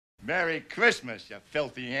Merry Christmas, you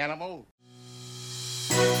filthy animal.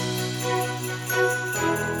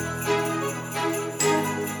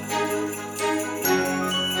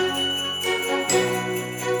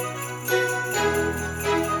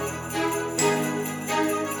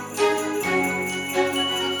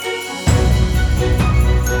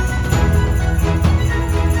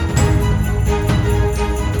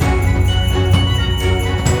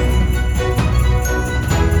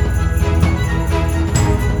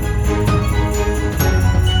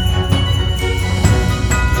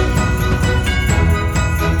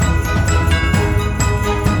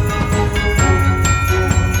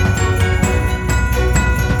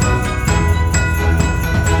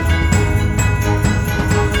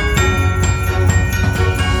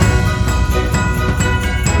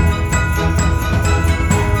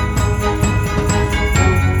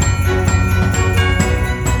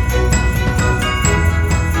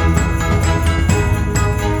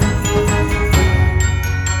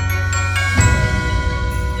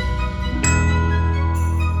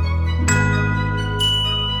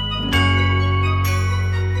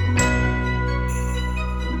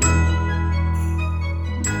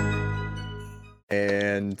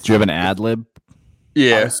 And Do you have an ad lib?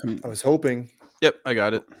 Yeah. I was hoping. Yep, I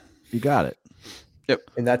got it. You got it.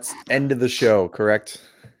 And that's end of the show, correct?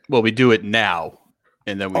 Well, we do it now,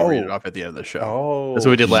 and then we read it Oh. off at the end of the show. Oh, That's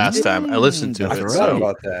what we did last time. I listened to That's it. right. Sorry So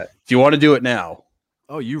about that. if you want to do it now,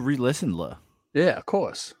 Oh, you re-listened, La. yeah, of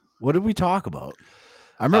course. What did we talk about?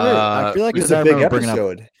 I remember. I feel like It was I a big remember bringing up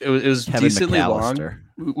episode. It was Kevin decently long. McAllister.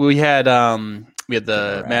 We had the Our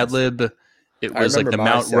Mad ass. Lib. It I was like remember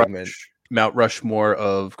the my segment. Mount Rushmore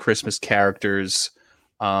of Christmas characters.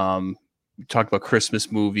 We talked about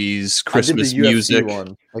Christmas movies, Christmas I did the UFC music.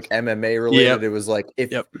 one, like MMA related. Yep. It was like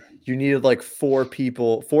if Yep. you needed like four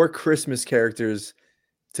Christmas characters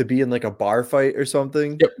to be in like a bar fight or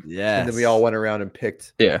something. Yep. Yeah. And then we all went around and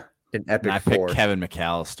picked Yeah, an And epic I picked four. Kevin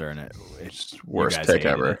McAllister, and it's worst you guys pick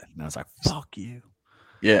hated ever. it. And I was like, "Fuck you."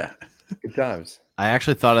 yeah. Good times. I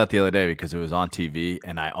actually thought of that the other day because it was on TV,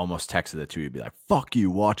 and I almost texted it to you, be like, "Fuck you,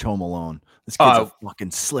 watch Home Alone. This kid's a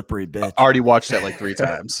fucking slippery bitch." I already watched that like 3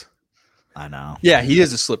 times. I know. Yeah, he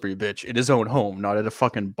is a slippery bitch in his own home, not at a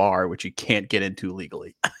fucking bar, which he can't get into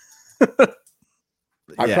legally.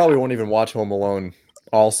 I Yeah. probably won't even watch Home Alone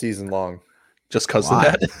all season long. Just because of Why?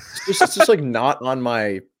 that. It's just like not on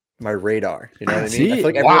my radar. You know what I mean? I See? feel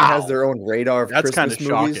like everyone has Wow. their own radar of That's kind Christmas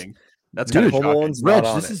of movies. shocking. That's Dude, kind of Home shocking. Alone's Reg,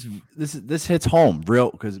 not on this hits home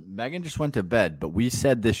real because Megan just went to bed, but we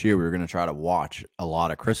said this year we were going to try to watch a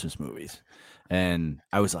lot of Christmas movies, and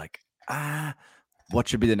I was like, what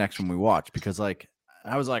should be the next one we watch? Because like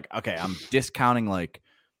I was like, okay, I'm discounting like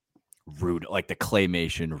like the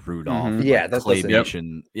claymation Rudolph, Mhm. like, Yeah, that doesn't-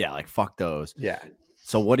 claymation, yeah, like fuck those. Yeah.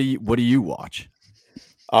 So what do you watch?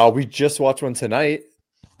 We just watched one tonight.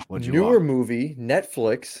 What'd you Newer watch? movie,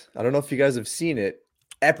 Netflix. I don't know if you guys have seen it.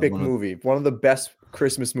 Epic one of- movie. One of the best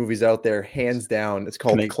Christmas movies out there, hands down. It's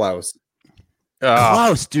called Can I- Klaus.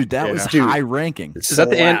 Klaus, dude, that yeah. was Dude. high ranking. Is that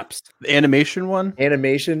the Slaps. animation one?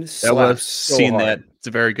 Animation? That Slaps was so seen hard. that. It's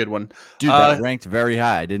a very good one. Dude, Uh, that ranked very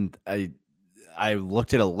high. I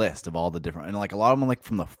looked at a list of all the different, and like a lot of them like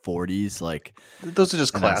from the 40s, like Those are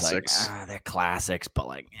just and I was like, classics. they're classics, but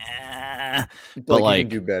like, But but like, you like, can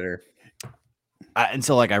do better. and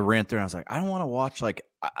so like I ran through and I was like, I don't want to watch like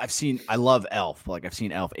I love Elf, but like I've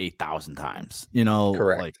seen Elf 8,000 times, you know,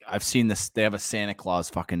 Correct. like I've seen this. They have a Santa Claus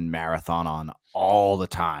fucking marathon on all the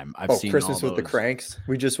time. I've seen Christmas all with the those. Cranks.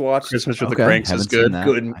 We just watched. Christmas with the Okay, Cranks is haven't seen good. that.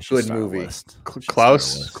 Good- I should good start a movie. list. Should start a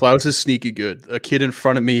Klaus list. Klaus is sneaky good. A kid in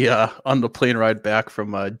front of me on the plane ride back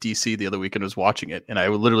from DC the other weekend was watching it, and I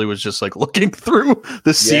literally was just like looking through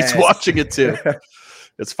the seats Yes. watching it too.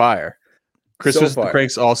 It's fire. Christmas with the fire.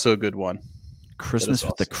 Cranks also a good one. Christmas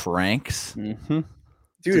with the awesome. Cranks. Mm-hmm.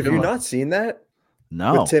 Dude, have you not seen that?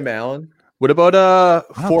 No, With Tim Allen? What about I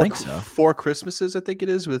don't four think so. Four Christmases? I think it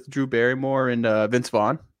is with Drew Barrymore and Vince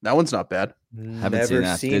Vaughn. That one's not bad. haven't Never seen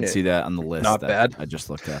that. seen Did it. see that on the list. Not that bad. I just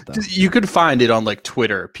looked at that. You could find it on like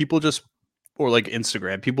Twitter. People just or like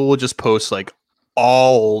Instagram. People will just post like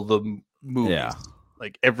all the movies, Yeah.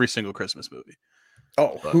 like every single Christmas movie.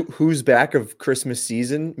 Oh, who's back of Christmas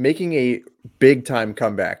season? Making a big time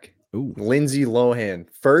comeback. Ooh. Lindsay Lohan.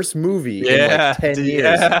 First movie in like 10 years.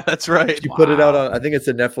 Yeah, that's right. She put it out Wow. on, I think it's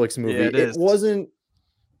a Netflix movie. it it is. wasn't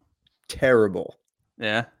terrible.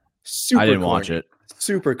 Yeah, Super I didn't corny. watch it.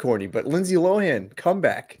 Super corny, but Lindsay Lohan,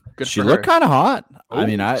 comeback. good. She for looked her. kind of hot. I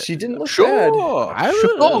mean, She didn't look bad. Sure,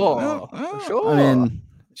 I sure. I mean,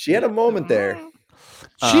 She had a moment there.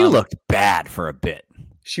 she Um, looked bad for a bit.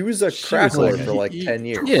 She was a She crack was like whore for like a 10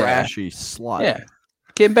 years. Yeah. Trashy slut. Yeah,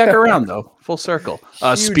 came back around though, full circle.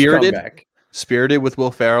 Huge Spirited, comeback. Spirited with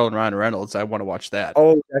Will Ferrell and Ryan Reynolds. I want to watch that.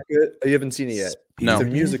 Oh, that good? You haven't seen it yet. No. It's a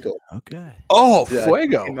musical. Okay. Oh, Yeah, it came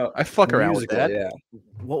Fuego! out- I fuck around musical, with that. Yeah.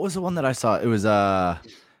 What was the one that I saw? It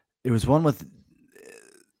was one with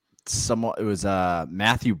someone. It was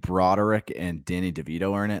Matthew Broderick and Danny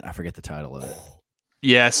DeVito are in it. I forget the title of it.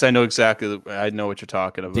 Yes, I know exactly. I know what you're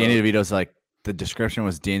talking about. Danny DeVito's like the description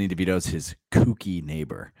was Danny DeVito's his kooky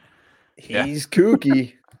neighbor, Yeah. He's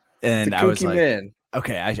kooky. and the I was kooky like, man.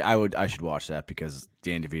 okay, I should watch that because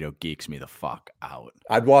Danny DeVito geeks me the fuck out.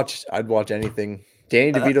 I'd watch anything.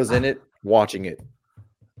 Danny DeVito's in it. Watching it.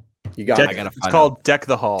 You got Deck, I it. gotta it's find called Deck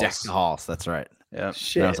the Halls. Deck the Halls. That's right. Yeah,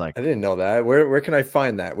 Shit. I was like- I didn't know that. Where can I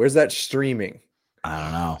find that? Where's that streaming? I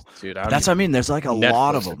don't know. dude. That's what I mean. There's like a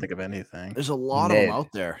lot of Netflix to them. think of anything. There's a lot of them Ned. out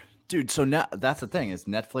there, dude. So now that's the thing is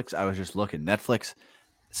Netflix. I was just looking. Netflix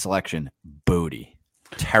selection booty,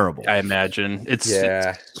 terrible. I imagine it's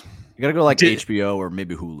Yeah. You gotta go like Di- HBO or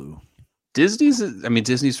maybe Hulu. Disney's. I mean,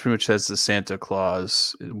 Disney's pretty much has the Santa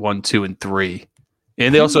Claus 1, 2, and 3,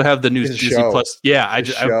 and they also have the new The Disney show. Plus. Yeah,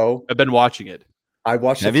 The show. I've been watching it. I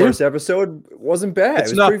watched Have the you? first episode. It wasn't bad. It's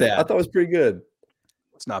It was not pretty, bad. I thought it was pretty good.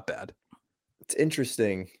 It's not bad. It's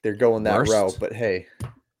interesting. They're going that Worst? route, but hey,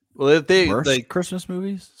 Well, they Worst like Christmas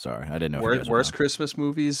movies? Sorry, I didn't know. if you guys were worst done. Christmas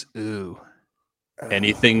movies. Ooh,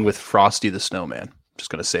 anything with Frosty the Snowman. Just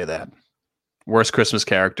gonna say that. Worst Christmas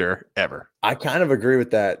character ever. I kind of agree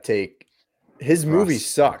with that take. His movie Ross.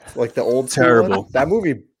 sucked. Like the old school Terrible. one. That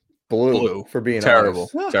movie blew, Blue. for being Terrible.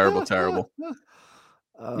 honest. Terrible.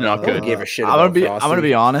 Not No good. one gave a shit I'm about gonna be. I'm Frosty. gonna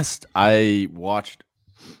be honest. I watched.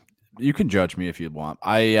 You can judge me if you want.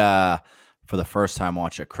 I for the first time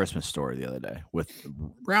watched A Christmas Story the other day with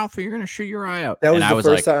Ralphie. You're gonna shoot your eye out. That was and the I was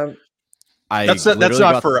first like, time. I That's literally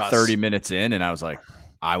not got for us. 30 minutes in, and I was like,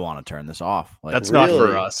 I want to turn this off. Like, That's not for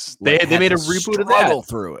Really? us. like, They had made a to reboot of struggle that.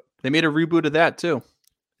 through it. They made a reboot of that too.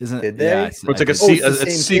 Isn't it? Did they? Yeah, It's like a did. Oh, it's a the same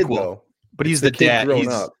kid, sequel. though. But he's the the kid dad. grown He's,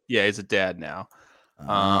 up. yeah, he's a dad now.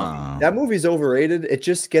 Oh. That movie's overrated. It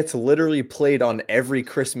just gets literally played on every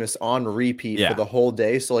Christmas on repeat Yeah. for the whole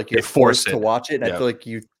day. So like you're They force forced to it. watch it. And Yeah. I feel like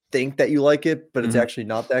you think that you like it, but it's Mhm. actually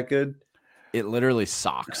not that good. It literally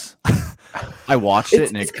sucks. I watched it,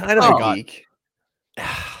 It's, and it's it kind of I a got- geek.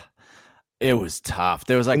 It was tough.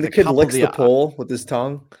 There was like When the a kid couple licks of the pole with his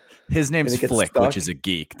tongue. His name's it gets Flick, stuck. which is a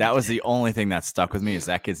geek. That was the only thing that stuck with me. Is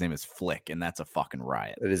that kid's name is Flick, and that's a fucking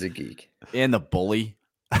riot. It is a geek. And the bully,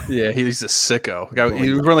 Yeah, he's a sicko. He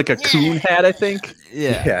was wearing like a coon hat, I think.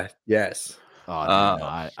 Yeah. Yes. Oh, dude,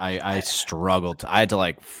 no, I struggled. I had to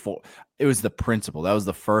like. It was the principal. That was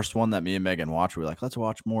the first one that me and Megan watched. We were like, let's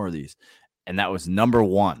watch more of these, and that was number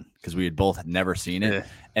one because we had both never seen it, Yeah.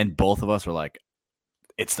 and both of us were like,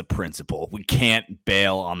 it's the principal. We can't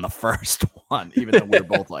bail on the first one, even though we were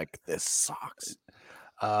both like, this sucks.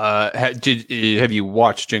 Have you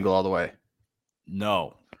watched Jingle All the Way?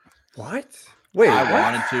 No, What? Wait. I what?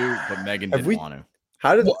 wanted to, but Megan Have didn't we- want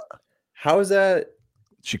to. How is that,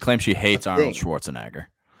 She claims she hates A Arnold thing. Schwarzenegger.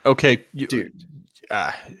 Okay, dude?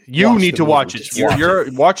 you Watch need the to movie, watch it. just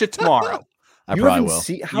You're watch it tomorrow. I you probably haven't will.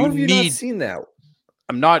 seen. How You have you not need- seen that?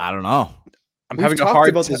 I'm not. I don't know. I'm We've having a talked hard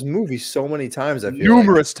about time. this movie so many times. I feel like.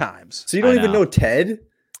 Numerous times. So you don't I even know. know Ted?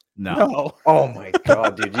 No. No. Oh my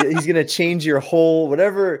god, dude! He's gonna change your whole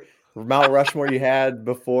whatever Mount Rushmore you had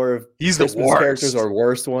before. He's the Christmas worst. characters are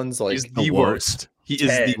worst ones. Like He's the worst. worst. He is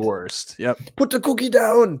Ted. the worst. Yep. put the cookie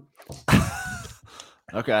down.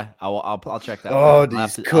 Okay, I'll check that. Oh, I'll have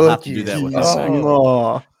these to, I'll have to do cookies. that with Oh. this second.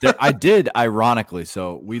 Oh. I did, ironically.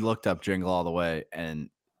 So we looked up Jingle All the Way, and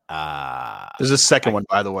There's a second one,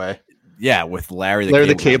 by the way. yeah, with Larry Larry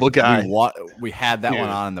the Cable Guy. We had that one Dude.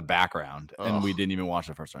 on in the background, and we Ugh. didn't even watch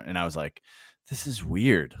the first one. And I was like, "This is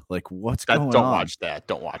weird. Like, what's Don't going on?" watch that.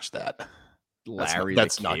 Don't watch that. Larry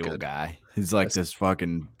that's the not Cable good. Guy. He's like this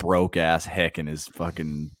fucking broke ass hick, and his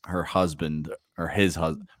fucking her husband or his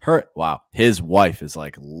husband, his wife is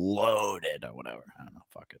like loaded or whatever. I don't know.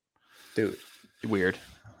 Fuck it. Dude. Weird.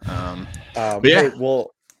 Yeah. yeah.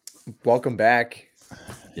 Well, welcome back.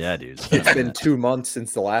 Yeah, dude. It's been 2 months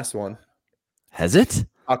since the last one. Has it?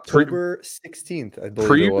 October 16th, I believe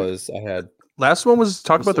Pre- it was. I had. Last one was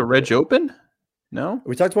talk Was about the it- Reg Open. No.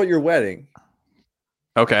 We talked about your wedding.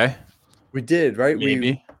 Okay. We did, right?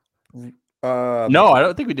 Maybe. We. No, I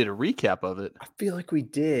don't think we did a recap of it. I feel like we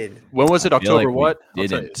did. When was it? I feel like October we what? I'll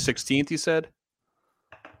tell you, didn't. 16th, you said?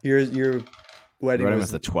 Your wedding Wedding was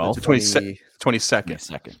was the 12th? 22nd.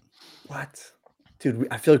 Second. What? Dude,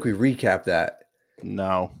 I feel like we recapped that.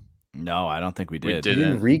 No. No, I don't think we We did. We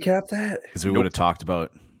didn't. didn't recap that? Because we would have talked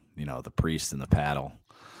about, the priest and the paddle.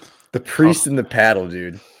 The priest and the paddle,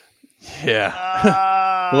 dude. Yeah.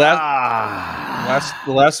 Ah.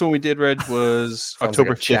 The last one we did, Reg, was Sounds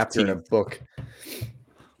October like a chapter in a 15th. book.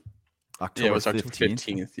 October Yeah, it was October 15th.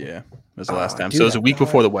 15th. Yeah, was the last time. dude, So it was a I week thought-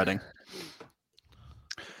 before the wedding.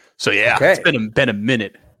 So yeah, Okay. it's been a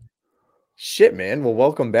minute. Shit, man. Well,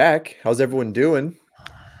 welcome back. How's everyone doing?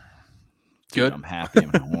 Dude, Good. I'm happy.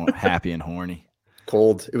 Happy and horny.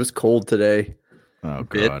 Cold. It was cold today. Oh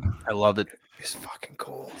Bit. god. I loved it. It's fucking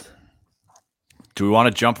cold. Do we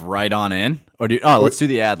want to jump right on in, or let's do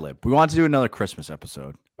the ad lib. We want to do another Christmas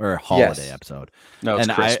episode or holiday Yes. episode. No, it's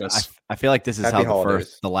And Christmas. I feel like this is Happy how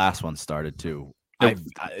holidays. the last one started too. Nope.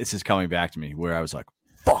 This is coming back to me where I was like,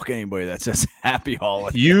 "Fuck anybody that says Happy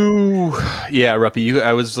Holiday." Yeah, Ruppy.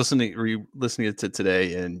 I was listening to it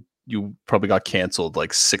today, and you probably got canceled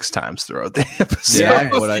like 6 times throughout the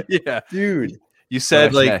episode. Yeah, yeah. Dude. You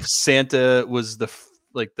said What'd I like Santa was the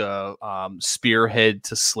spearhead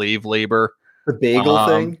to slave labor. The bagel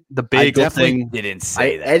thing. The I bagel definitely thing. didn't I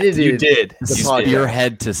say that. edited You did. the You podcast. did.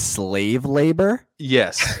 Spearhead to slave labor.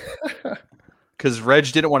 Yes. Because Reg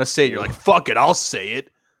didn't want to say it. You're like, fuck it, I'll say it.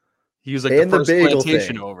 He was like And the the first bagel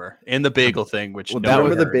plantation thing. over. And the bagel thing, which Well, no that one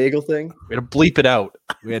Remember the heard. bagel thing? We had to bleep it out.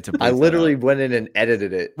 We had to. I bleep that literally out. went in and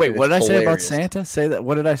edited it. Wait. and What did I it's say about hilarious. Santa? Say that.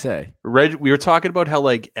 What did I say? Reg, we were talking about how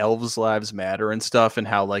like elves' lives matter and stuff, and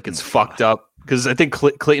how like it's fucked up. Because I think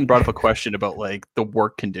Clayton brought up a question about like the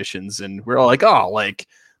work conditions, and we're all like, oh, like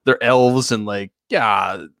they're elves, and like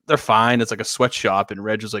yeah, they're fine. It's like a sweatshop, and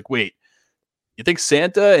Reg was like, wait, you think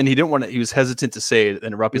Santa? And he didn't want to. He was hesitant to say it,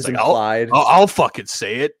 and It Ruppy's was like, implied. I'll fucking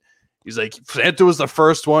say it. He's like, Santa was the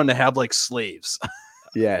first one to have like slaves.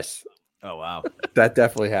 Yes, Oh wow. that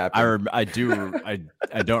definitely happened.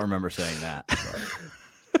 I don't remember saying that.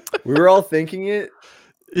 but We were all thinking it.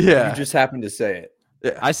 Yeah. You just happened to say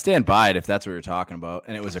it. I stand by it if that's what you're talking about,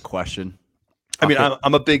 and it was a question. I mean, Okay.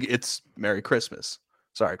 I'm a big. It's Merry Christmas.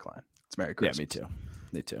 Sorry, Klein. It's Merry Yeah, Christmas. me too.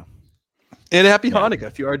 Me too. And Happy Yeah. Hanukkah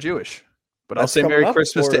if you are Jewish. But I'll That's say coming Merry up,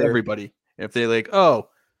 Christmas to or- everybody. If they like, oh,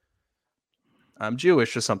 I'm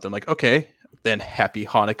Jewish or something, like, okay, then Happy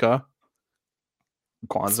Hanukkah,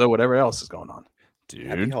 Kwanzaa, whatever else is going on.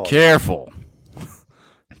 Happy Dude, holidays. careful.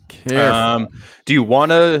 Careful. Do you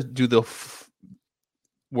want to do the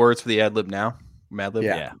words for the ad lib now? Mad lib?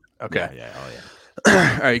 Yeah. yeah. Okay. Yeah. Oh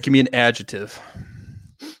yeah. All right. Give me an adjective.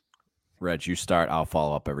 Reg, you start. I'll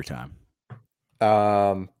follow up every time.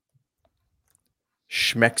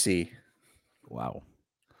 Schmexy. Wow.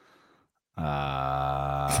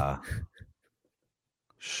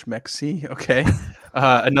 Schmexy. Okay.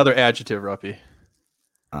 Another adjective, Ruppy.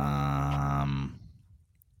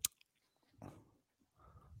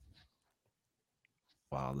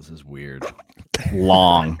 Wow, this is weird.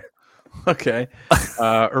 Long. Okay.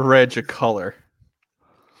 Reg, a color.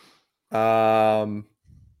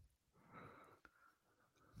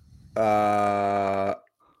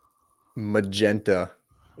 Magenta.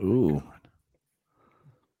 Ooh.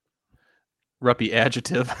 Ruppy,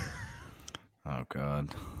 adjective. Oh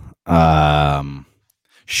god.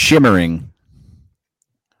 Shimmering.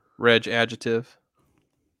 Reg, adjective.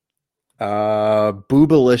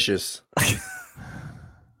 Boobalicious.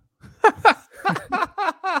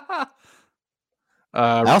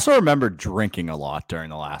 I also remember drinking a lot during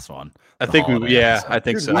the last one. I the think holiday yeah, episode. I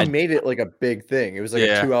think Dude, so. we made it like a big thing. It was like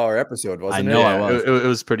Yeah. a 2-hour episode, wasn't know it? I was. It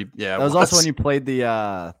was pretty. Yeah, That was also when you played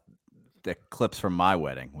the clips from my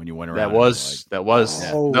wedding when you went around. That and was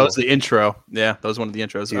Oh. that was the intro. Yeah, that was one of the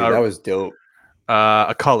intros. Dude, that was dope.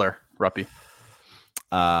 A color, Ruppy.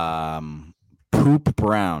 Poop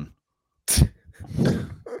brown.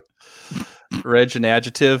 Reg, an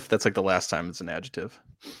adjective. That's like the last time it's an adjective.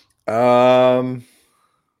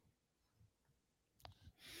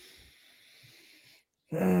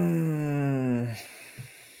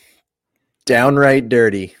 Downright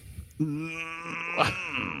dirty.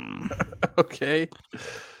 Okay.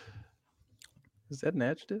 Is that an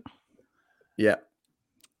adjective? Yeah.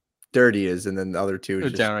 Dirty is, and then the other two is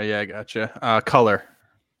just Downright. Yeah, I gotcha. Color,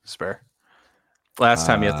 spare. Last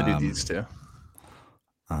time you have to do these two.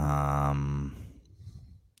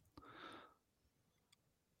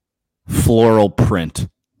 Floral print.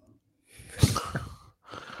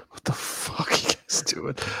 What the fuck are you guys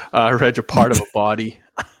doing? Reg, a part of a body.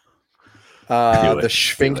 Do it. the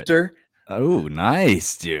sphincter. Oh,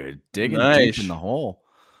 nice, dude. Digging Nice. deep in the hole.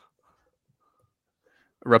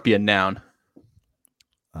 Ruppy, a noun.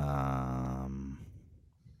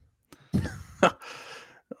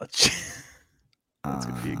 That's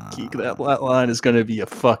gonna be a geek. That line is gonna be a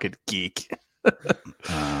fucking geek.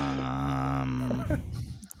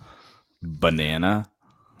 Banana.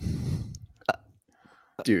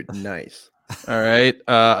 Dude, nice. All right.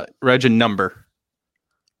 Reg, a number.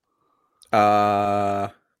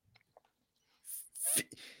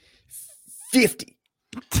 50.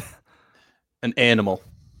 An animal.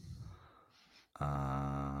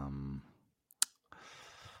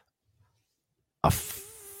 A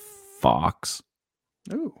fox.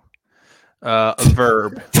 Ooh. A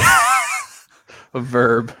verb. A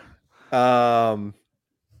verb.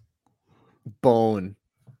 Bone.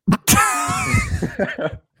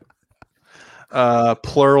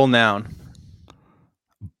 Plural noun.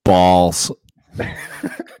 Balls.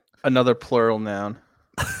 Another plural noun.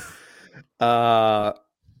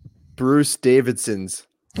 Bruce Davidson's.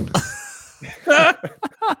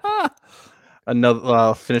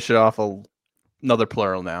 Another. Finish it off. Another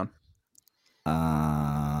plural noun.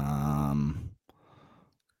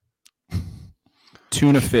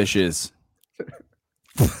 Tuna fishes.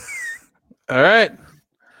 All right.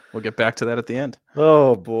 We'll get back to that at the end.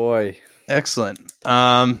 Oh boy. Excellent.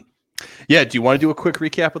 Yeah. Do you want to do a quick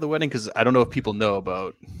recap of the wedding? Because I don't know if people know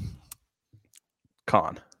about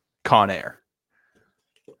Con Air.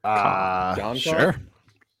 John Sure.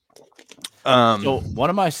 So one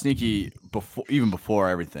of my sneaky before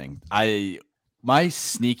everything, my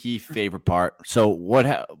sneaky favorite part. So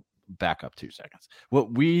back up 2 seconds.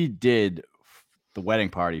 What we did the wedding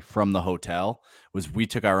party from the hotel was we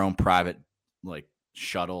took our own private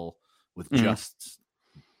shuttle with just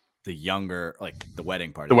the younger, the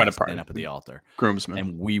wedding party, up at the altar, groomsmen,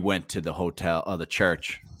 and we went to the hotel, the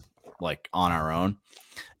church, on our own.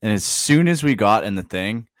 And as soon as we got in the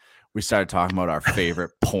thing, we started talking about our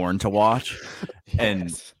favorite porn to watch. And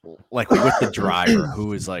with the driver, who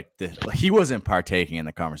was he wasn't partaking in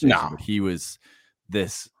the conversation, but he was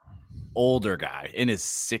this older guy in his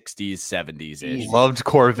 60s, 70s. He loved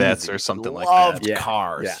Corvettes or something like that. Loved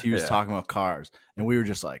cars. Yeah. He was talking about cars. And we were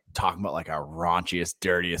just talking about our raunchiest,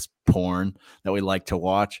 dirtiest porn that we like to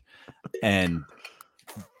watch. And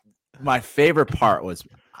my favorite part was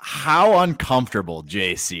how uncomfortable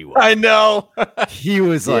JC was. I know. He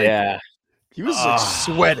was he was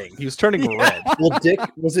sweating. He was turning red. Well, Dick,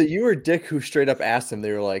 was it you or Dick who straight up asked him?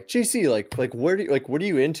 They were like, JC, where do you, what are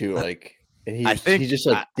you into? And he just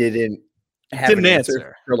didn't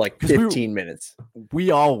answer for 15 minutes. We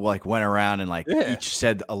all went around and each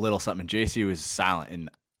said a little something. JC was silent, and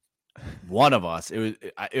one of us, it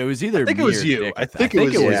was either I think me it was or you. Dick. I think it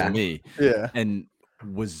was me. Yeah, and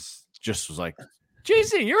was like,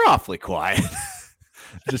 JC, you're awfully quiet.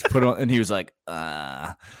 Just put on, and he was like,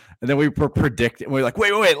 and then we were predicting. We were like,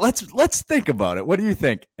 wait, let's think about it. What do you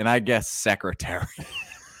think? And I guess secretary.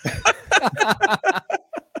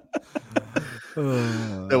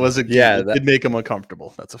 That wasn't. Yeah, it did make him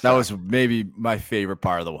uncomfortable. That's a fact. That was maybe my favorite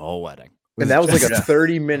part of the whole wedding. And that was a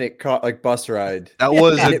 30-minute bus ride. That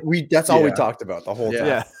was that's all we talked about the whole time.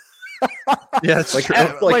 Yeah. Yeah, it's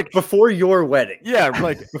true. Before your wedding. Yeah,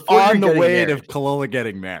 on the way to Kalola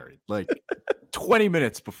getting married. 20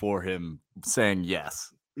 minutes before him saying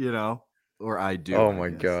yes, or I do. Oh my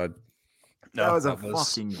god. That was a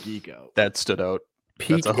fucking geek out. That stood out.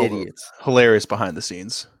 Peak idiots. Hilarious behind the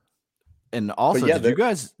scenes. And also, did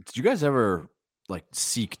you guys ever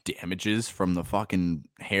seek damages from the fucking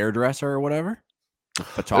hairdresser or whatever? The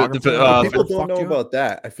photographer? People don't know about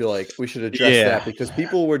that. I feel like we should address that because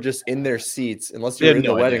people were just in their seats, unless you were in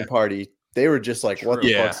the wedding party. They were just what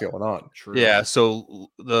the fuck's going on? True. Yeah. So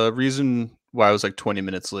the reason why I was 20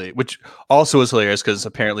 minutes late, which also was hilarious because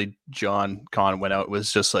apparently John Con went out,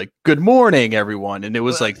 was just good morning, everyone. And it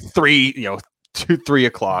was 3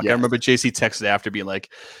 o'clock. Yes. I remember JC texted after being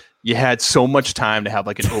you had so much time to have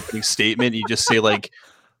an opening statement. You just say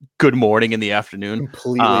good morning in the afternoon.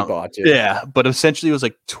 Completely botched it. Yeah. But essentially it was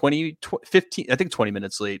 15, I think 20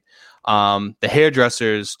 minutes late. The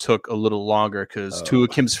hairdressers took a little longer because two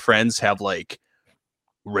of Kim's friends have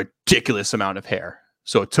ridiculous amount of hair.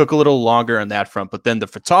 So it took a little longer on that front. But then the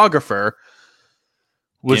photographer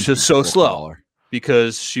was just so slow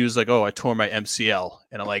because she was oh, I tore my MCL.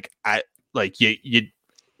 And I'm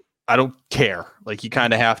I don't care. You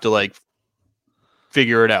kind of have to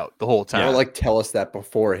figure it out the whole time. Or tell us that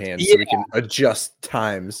beforehand so we can adjust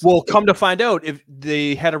times. Well, come to find out, if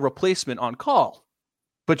they had a replacement on call,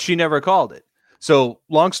 but she never called it. So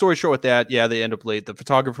long story short with that, they end up late. The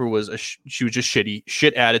photographer was she was just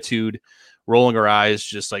shit attitude, rolling her eyes.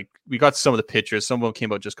 Just we got some of the pictures. Some of them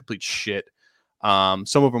came out just complete shit.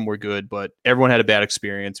 Some of them were good, but everyone had a bad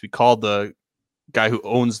experience. We called the guy who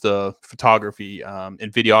owns the photography and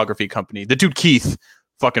videography company. The dude Keith,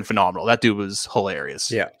 fucking phenomenal. That dude was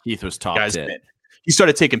hilarious. Yeah, Keith was top. He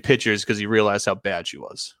started taking pictures because he realized how bad she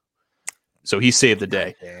was. So he saved the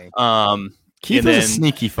day. Keith was a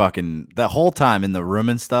sneaky fucking the whole time in the room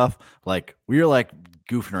and stuff. We were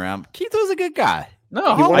goofing around. Keith was a good guy.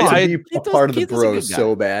 No, he wanted I to be a part of the bros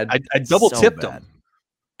so bad. I double tipped him.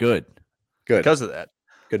 Good because of that.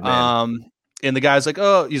 Good man. And the guy's like,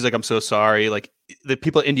 oh, he's like, I'm so sorry. Like the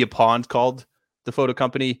people at India Pond called the photo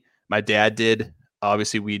company. My dad did.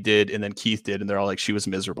 Obviously, we did, and then Keith did, and they're all like, she was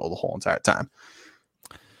miserable the whole entire time.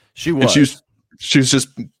 She was. And she was just,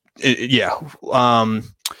 yeah.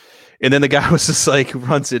 And then the guy was just like,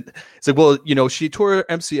 runs it. It's like, well, she tore her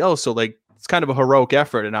MCL, so like it's kind of a heroic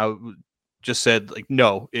effort. And I just said, like,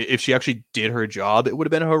 no, if she actually did her job, it would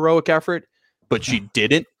have been a heroic effort, but she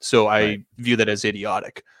didn't. So I view that as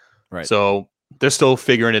idiotic. Right. So they're still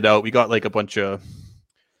figuring it out. We got like a bunch of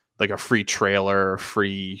like a free trailer,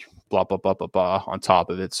 free blah, blah, blah, blah, blah on top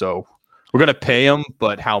of it. So we're going to pay him,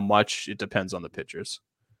 but how much, it depends on the pictures.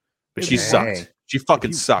 But she sucked. She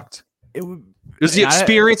fucking sucked. It was the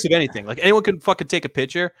experience of anything. Like anyone could fucking take a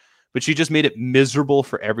picture, but she just made it miserable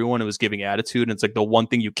for everyone who was giving attitude. And it's like the one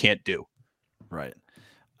thing you can't do. Right.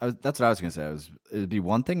 That's what I was going to say. It'd be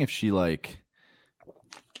one thing if she like,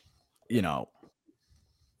 I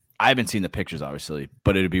haven't seen the pictures obviously,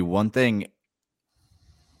 but it'd be one thing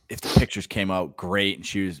if the pictures came out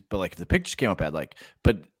great and but like if the pictures came out bad, like,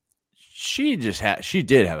 but she did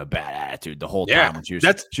have a bad attitude the whole time. When she was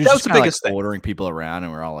that was the biggest thing. Ordering people around,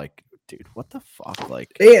 and we're all like, dude, what the fuck?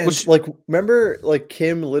 Like, and like, remember, like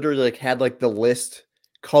Kim literally like had like the list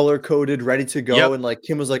color coded, ready to go, and like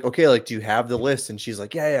Kim was like, okay, like, do you have the list? And she's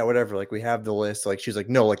like, yeah, whatever. Like, we have the list. Like, she's like,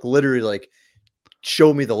 no, like, literally, like,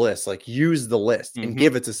 show me the list. Like, use the list and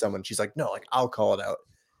give it to someone. She's like, no, like, I'll call it out.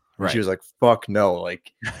 Right. She was like, fuck no,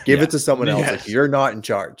 like, give it to someone else. Like, you're not in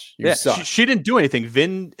charge. You suck. She didn't do anything.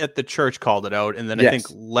 Vin at the church called it out, and then I think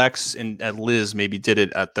Lex and Liz maybe did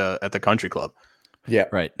it at the country club. Yeah,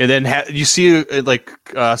 right. And then you see like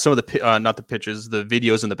some of the not the pictures, the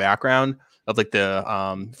videos in the background of like the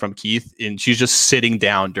from Keith, and she's just sitting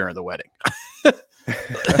down during the wedding.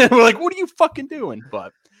 We're like, what are you fucking doing?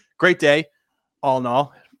 But great day, all in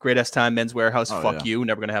all. Great ass time, Men's Warehouse. Fuck you.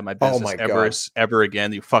 Never gonna have my business ever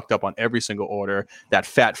again. You fucked up on every single order. That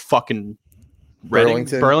fat fucking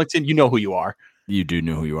Burlington. You know who you are. You do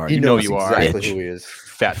know who you are. You know you are. Exactly who he is.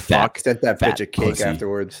 Fat fuck. Sent that bitch a cake pussy.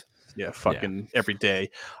 Afterwards. Yeah, fucking every day.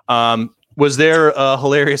 Was there a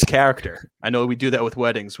hilarious character? I know we do that with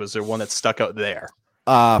weddings. Was there one that stuck out there?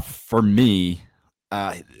 For me,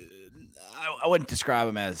 I wouldn't describe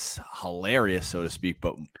him as hilarious, so to speak,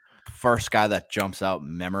 but first guy that jumps out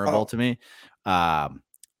memorable to me, the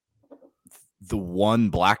one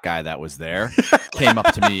black guy that was there came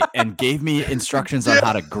up to me and gave me instructions on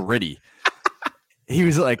how to gritty. He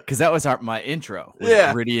was like, because that was my intro,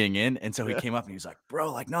 grittying in, and so he came up and he was like,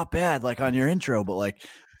 "Bro, like not bad, like on your intro, but like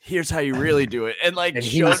here's how you really do it," and like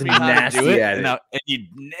he was nasty at it, and he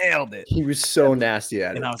nailed it. He was so nasty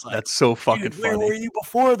at it, and I was like, "That's so fucking funny." Where were you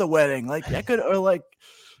before the wedding? Like I could, or like.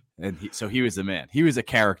 And he was the man. He was a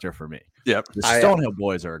character for me. Yep. The Stonehill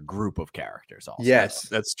boys are a group of characters also. Yes.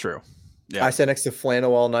 That's true. Yeah. I sat next to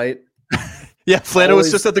Flannel all night. Yeah, Flannel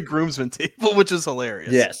was just at the groomsman table, which is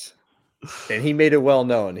hilarious. Yes. And he made it well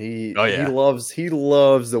known. He loves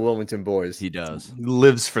the Wilmington boys. He does. He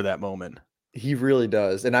lives for that moment. He really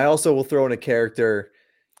does. And I also will throw in a character,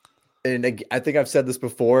 and I think I've said this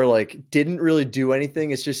before, like didn't really do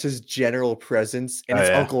anything. It's just his general presence, and it's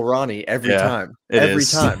Uncle Ronnie every time. Every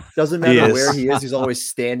time. Doesn't matter where he is. He's always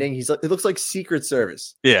standing. He's like, it looks like Secret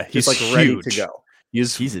Service. Yeah, he's like huge. Ready to go.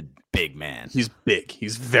 He's a big man. He's big.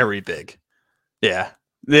 He's very big. Yeah.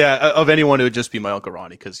 Of anyone, it would just be my Uncle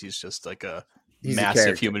Ronnie because he's just like he's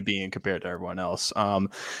massive human being compared to everyone else.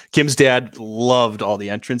 Kim's dad loved all the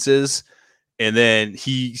entrances. And then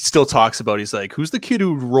he still talks about, he's like, who's the kid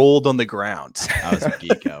who rolled on the ground? I was a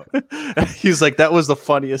geek out. He's like, that was the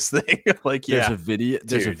funniest thing. Like, there's a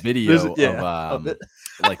video of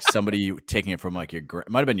like somebody taking it from like it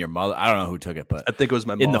might have been your mother. I don't know who took it, but I think it was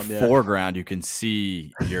my mom. In the foreground, you can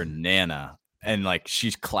see your Nana, and like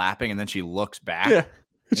she's clapping, and then she looks back. Yeah.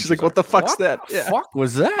 She's like, what the fuck's that? Fuck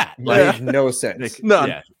was that? Made no sense. Like, none.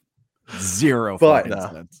 Yeah. Zero. But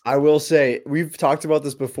I will say we've talked about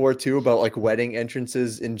this before too, about like wedding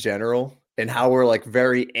entrances in general and how we're like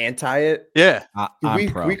very anti it. Yeah.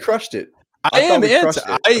 We crushed it. I am anti.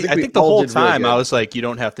 I think the whole time I was like, you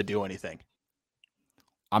don't have to do anything.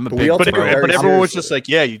 I'm a big, but everyone was just like,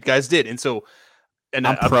 yeah, you guys did. And so, and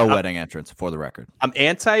I'm pro wedding entrance for the record. I'm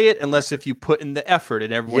anti it unless if you put in the effort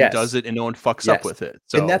and everyone does it and no one fucks up with it.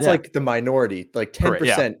 So, and that's like the minority, like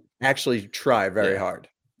 10% actually try very hard.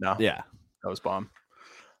 No. Yeah. That was bomb.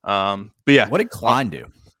 But yeah. What did Klein do?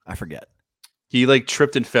 I forget. He like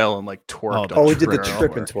tripped and fell and like twerked. Oh, he did the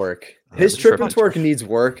trip and twerk. His the trip and triple twerk needs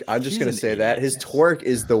work. I'm just He's gonna an say that. idiot. His twerk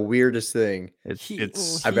is the weirdest thing.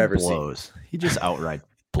 It's I've ever seen. blows. He just outright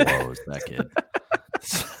blows that kid.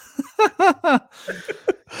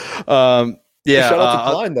 yeah. Shout out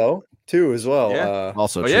to Klein though, too, as well. Yeah.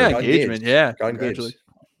 Also, Oh true. yeah, Got engagement. engaged. Yeah, Got engaged. congratulations.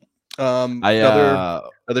 I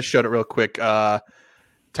Another shout out real quick.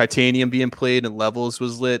 Titanium being played and Levels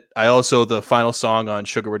was lit. I also the final song on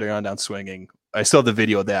Sugar We're Down Swinging. I still have the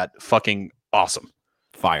video of that. Fucking awesome.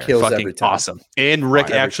 fire. Kills every Fucking time. awesome. And Rick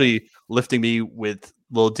Every actually lifting me with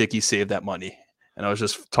Lil Dicky Save That Money. And I was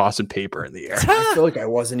just tossing paper in the air. I feel like I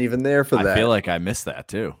wasn't even there for that. I feel like I missed that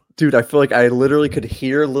too. Dude, I feel like I literally could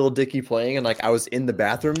hear Lil Dicky playing, and like I was in the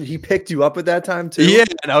bathroom. He picked you up at that time too. Yeah,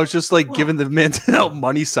 and I was just like giving the mint out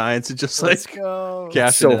money signs and just like go.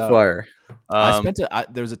 cashing So it out. fire.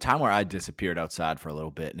 There was a time where I disappeared outside for a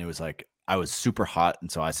little bit, and it was like I was super hot,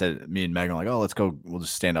 and so I said, me and Megan were like, "Oh, let's go. We'll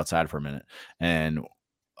just stand outside for a minute." And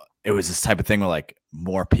it was this type of thing where like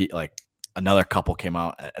like another couple came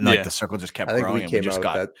out, and like Yeah. the circle just kept I think growing. we and we came just out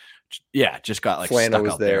got with just got like Flana stuck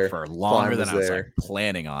was out there there. for longer Klein than I was was there. like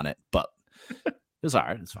planning on it, but it was all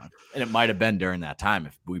right. It's fine, and it might have been during that time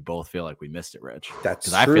if we both feel like we missed it, Rich. That's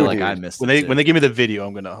Because I feel true, like I dude. missed When it. they too. when they give me the video,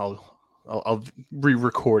 I'll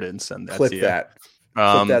re-record it and send that Clip to you. that.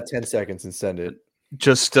 Clip that 10 seconds and send it.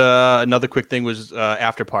 Just another quick thing was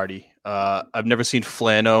after party. I've never seen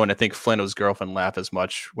Flano, and I think Flano's girlfriend laugh as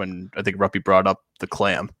much when I think Ruppy brought up the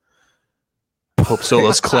clam. Hope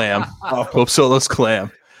Solo's clam. Hope Solo's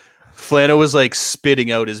clam. Flano was like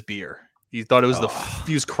spitting out his beer. He thought it was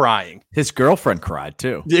he was crying. His girlfriend cried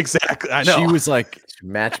too. Exactly. I know. She was like,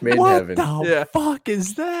 Match made in "What heaven. the Yeah. fuck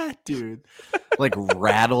is that, dude?" Like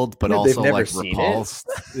rattled, but Dude, they've also never like seen it? repulsed.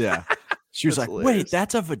 Yeah. She was That's like, hilarious. "Wait,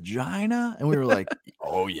 that's a vagina?" And we were like,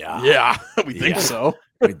 "Oh yeah, yeah, we think Yeah. so.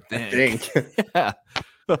 we think." Think. Yeah.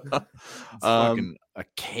 It's Um, fucking a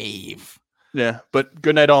cave. Yeah, but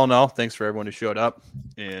good night all in all. Thanks for everyone who showed up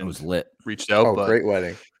It and was lit. reached out. Oh, but great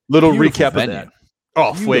wedding. little Beautiful recap of venue. that.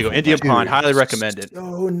 Oh, Fuego, Beautiful Indian venue. Pond, highly recommend it.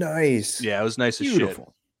 So nice. Yeah, it was nice as shit.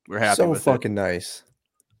 Beautiful. We're happy So with fucking nice.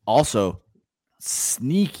 Also,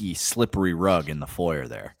 sneaky slippery rug in the foyer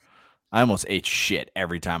there. I almost ate shit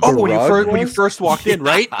every time. it. Oh, The rug when you was? first walked in,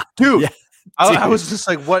 right, Yeah. dude? Yeah. I Dude. was just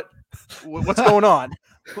like, what's going on?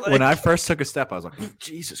 When I first took a step, I was like,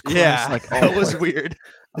 Jesus Christ. yeah, Like, that oh was my- weird.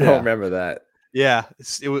 I don't remember that. Yeah,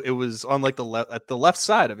 it was on like at the left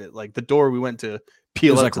side of it, like the door we went to It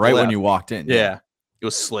peel. was out like to the right when left. you walked in. Yeah, it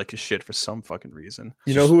was slick as shit for some fucking reason.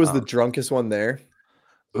 You know who was the Um, drunkest one there?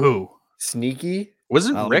 Ooh, Sneaky. was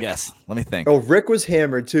it Let me Rick? guess. Let me think. Oh, Rick was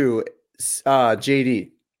hammered too.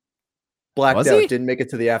 JD. Blacked Was out. he? Didn't make it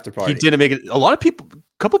to the after party. He didn't make it. A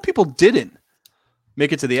couple people didn't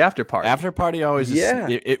make it to the after party. After party always Yeah.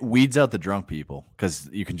 it weeds out the drunk people because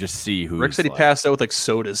you can just see who. Rick said he passed out with like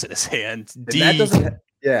sodas in his hand. And D that doesn't. was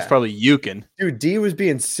Yeah, probably Yukin. dude. D was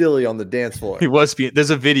being silly on the dance floor. He was being. There's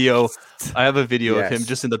a video. I have a video of him Yes.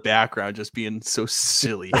 just in the background, just being so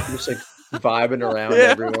silly. Just like vibing around Yeah.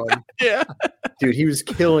 everyone. yeah, Dude, he was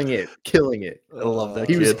killing it. Killing it. I love that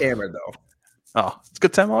He was kid. hammered though. Oh, it's a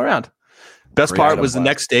good time all around. Best Great part item was the blast.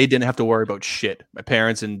 next day didn't have to worry about shit. My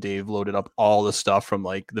parents and Dave loaded up all the stuff from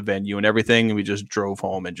like the venue and everything, and we just drove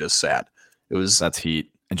home and just sat. It was That's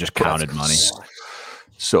heat and just counted money.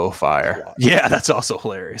 so fire. Wow. Yeah, that's also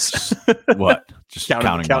hilarious. What? Just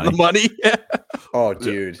counting the money. money. Oh,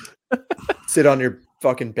 dude. Sit on your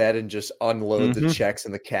fucking bed and just unload the Mhm. checks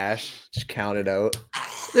and the cash. Just count it out.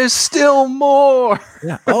 There's still more.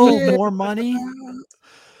 Yeah. Oh, Yeah. more money.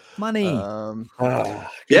 Money. Good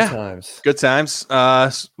Yeah. times. Good times.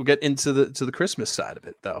 We'll get into the Christmas side of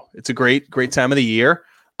it though. It's a great time of the year.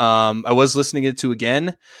 I was listening it to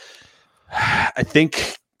again. I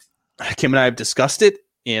think Kim and I have discussed it,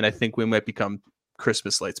 and I think we might become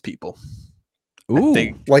Christmas lights people. Ooh. I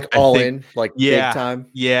think, Like I all think- in, like Yeah. big time.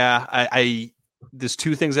 yeah. I there's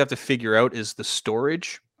two things I have to figure out: is the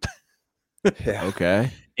storage, Yeah.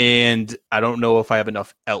 Okay. and I don't know if I have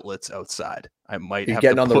enough outlets outside. I might You have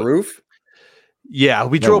getting to on the put- roof? Yeah,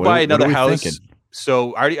 we Yeah, drove what- by what are another we house. thinking?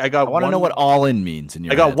 So I got. I want to know what all in means in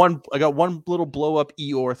your I got head. one. I got one little blow up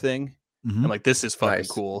Eeyore thing. Mhm. I'm like, this is fucking Nice.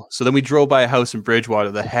 cool. So then we drove by a house in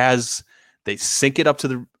Bridgewater that they sync it up to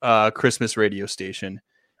the Christmas radio station,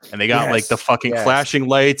 and they got like the Yes, fucking yes. flashing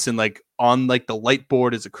lights, and like on like the light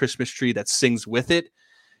board is a Christmas tree that sings with it.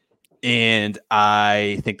 And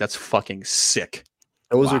I think that's fucking sick.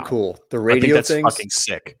 Those Wow. are cool. The I think radio that's things fucking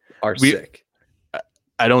sick. are we- sick.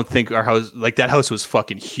 I don't think our house, like that house was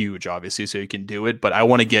fucking huge, obviously, so you can do it. But I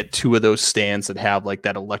want to get two of those stands that have like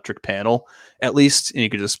that electric panel at least. And you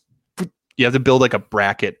could just, you have to build like a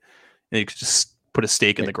bracket and you could just put a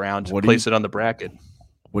stake in the ground, what do place it on the bracket.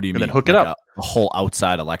 What do you And mean? then hook it Like up. A whole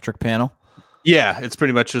outside electric panel. Yeah, it's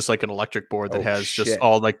pretty much just like an electric board that Oh, has just shit.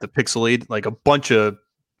 all like the pixelated, like a bunch of,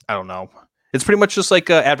 I don't know. It's pretty much just like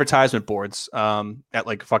advertisement boards at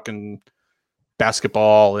like fucking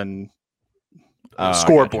basketball and I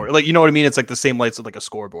scoreboard. Like, you know what I mean? It's like the same lights as like a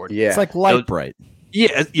scoreboard. Yeah. It's like light bright.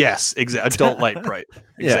 Yeah. Yes. Exactly. Adult light bright.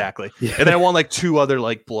 Yeah. Exactly. Yeah. And then I want like 2 other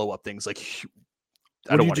like blow up things. Like,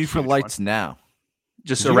 What do you do for lights now?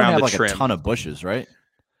 Just 'Cause you around have the like trim. a ton of bushes, right?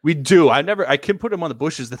 We do. I can put them on the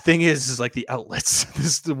bushes. The thing is like the outlets. This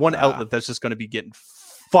is the one outlet that's just going to be getting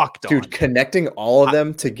fucked on. Dude, connecting all of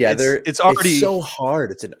them together, it's already- so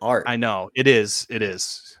hard. It's an art. I know it is. It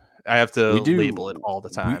is. I have to label it all the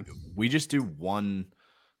time. We just do one.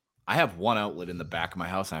 I have one outlet in the back of my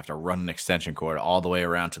house, and I have to run an extension cord all the way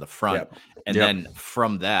around to the front. Yep. And Yep. then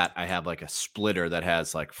from that, I have like a splitter that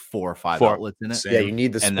has like 4 or 5 4. outlets in it. Same. Yeah, you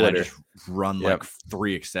need the And then I splitter. just run Yep. like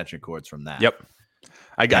 3 extension cords from that. Yep.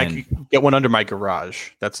 I And- can get one under my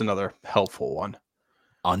garage. That's another helpful one.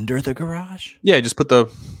 Under the garage? Yeah, just put the.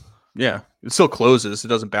 Yeah, it still closes. It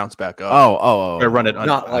doesn't bounce back up. Oh. I run it under.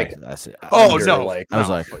 Not like That's it. Oh under, no! like- I was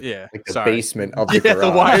No. like- yeah, like the sorry. basement of the Yeah, garage.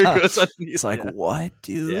 the wire goes underneath. It's like, Yeah. what,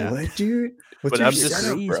 dude? Yeah. What, dude? What's But your I'm just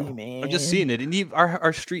setup, crazy, bro? man. I'm just seeing it, and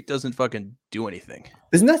our street doesn't fucking do anything.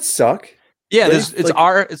 Doesn't that suck? Yeah, They- it's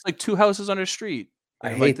like- it's like 2 houses on a street. I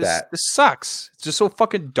And, hate like, this, that. This sucks. It's just so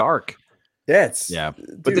fucking dark. Yeah, it's Yeah.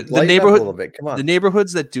 Dude, But the lighten up neighborhood- a little bit. Come on. The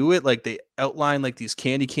neighborhoods that do it, like they outline like these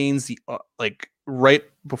candy canes, like right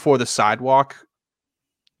before the sidewalk,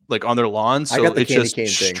 like on their lawn. So I got the it's candy just cane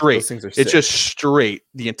thing. straight. Those things are It's sick. just straight.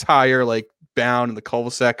 The entire like bound and the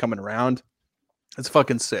cul-de-sac coming around. It's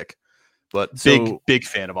fucking sick. But So- big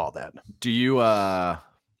fan of all that. Do you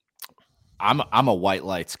I'm a white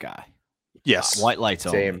lights guy. Yes. White lights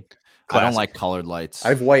only. Same. I don't Classic. like colored lights. I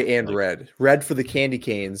have white and Like- red. Red for the candy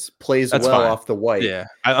canes plays That's well fine. off the white. Yeah.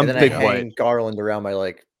 I'm and then big I hang white. garland around my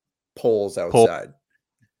like poles Pole. outside.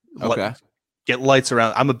 Okay. Get lights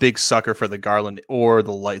around. I'm a big sucker for the garland or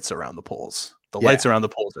the lights around the poles. The Yeah. lights around the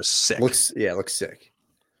poles are sick. Looks sick.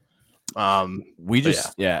 We But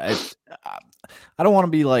just I don't want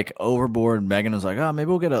to be like overboard. Megan was like, "Oh, maybe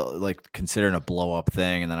we'll get a like considering a blow up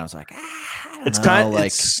thing," and then I was like, I don't it's know, kind of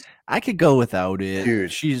like I could go without it."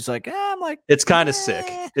 Dude. She's like, I'm like, it's kind of sick.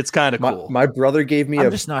 It's kind of My, cool. my brother gave me I'm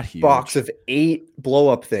a just not huge. box of 8 blow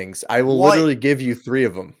up things. I will What? literally give you 3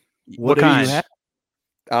 of them. What do you kind?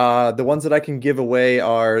 have? The ones that I can give away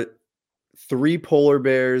are 3 polar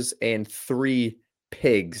bears and 3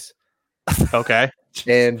 pigs, Okay.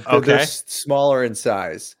 and they're Okay. smaller in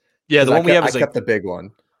size. Yeah, the 'Cause one we have I is like kept the big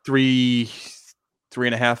one.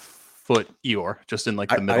 3.5 foot Eeyore, just in like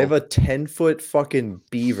the I middle. have a 10-foot fucking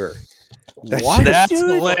beaver. That What? shit's That's dude?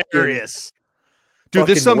 hilarious. Dude,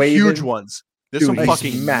 there's fucking some huge waving. ones. There's Dude, some he's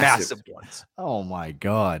fucking massive. massive ones. Oh my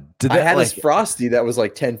god! Did I that, had like, this Frosty that was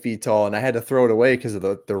like 10 feet tall, and I had to throw it away because of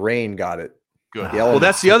the rain got it. Good. Yeah, Well,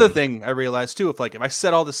 that's the other fucking- thing I realized too. If I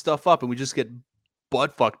set all this stuff up and we just get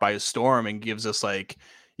butt fucked by a storm and gives us like,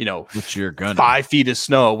 which you're gonna 5 feet of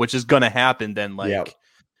snow, which is gonna happen, then Yep.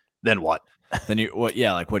 then what? then you what?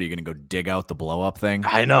 Yeah, like what are you gonna go dig out the blow up thing?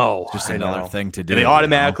 I know. Just I another know. thing to do. And they you know?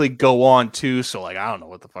 automatically go on too. So I don't know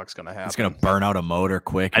what the fuck's gonna happen. It's gonna burn out a motor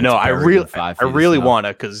quick. I and know. it's I buried in really, 5 I feet of really snow. want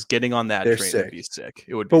to, because getting on that They're train sick. would be sick.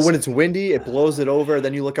 It would. Be But when sick. it's windy, it blows it over.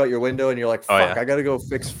 Then you look out your window and you're like, Oh, fuck, yeah. I got to go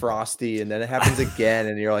fix Frosty. And then it happens again.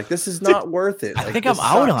 And you're like, this is not worth it. I Like, think I'm this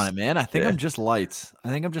out sucks. on it, man. I think Yeah. I'm just lights. I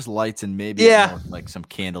think I'm just lights and maybe Yeah. like some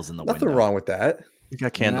candles in the Nothing window. wrong with that. you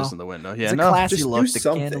got candles know? in the window. It's Yeah, a no, classy just do look. The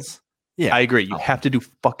something. candles. Yeah, I agree. You have to do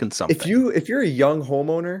fucking something. If you're a young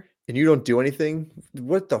homeowner and you don't do anything,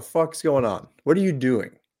 what the fuck's going on? What are you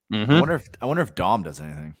doing? Mhm. I wonder if Dom does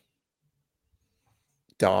anything.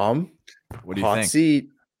 Dom, What do you hot think? seat.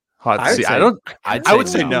 Hot I would seat. say- I don't. I'd I would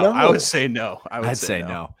say no. no. I would say no. I'd say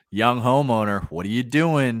no. Young homeowner, what are you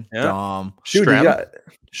doing, Yeah. Dom? Dude, you Strem. got,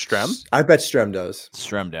 Strem. I bet Strem does.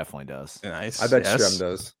 Strem definitely does. Nice. I bet yes. Strem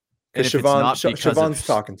does. And Because if it's not because of- Siobhan's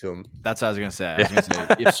talking to him. That's what I was gonna say. I was gonna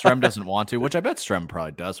say if Strem doesn't want to, which I bet Strem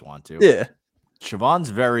probably does want to. Yeah. Siobhan's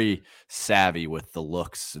very savvy with the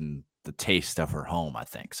looks and the taste of her home. I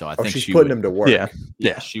think so. I Oh, think she's she putting would, him to work. Yeah.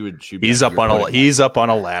 Yeah, she would. She'd be He's like, up "You're on a. putting He's up on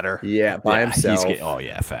a ladder. Yeah, by yeah, himself. oh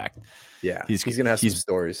yeah, fact. Yeah, he's- he's gonna have some he's-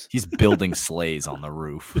 stories. He's building sleighs on the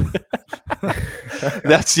roof.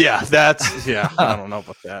 That's yeah. I don't know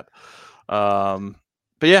about that.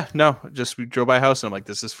 But yeah, no. Just we drove by a house and I'm like,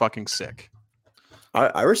 this is fucking sick.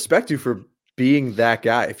 I respect you for being that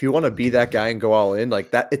guy. If you want to be that guy and go all in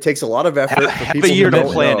like that, it takes a lot of effort. Have, for have people a who year to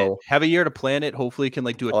don't plan know. it. Have a year to plan it. Hopefully, you can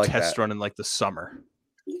like do a I like test that. run in like the summer.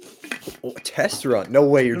 Oh, a test run? No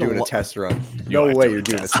way you're You're gonna doing a lo- test run. You're No not way doing you're a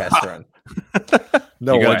doing a test test run.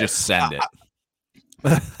 No you gotta way. just send it.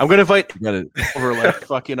 I'm gonna invite You gotta. over like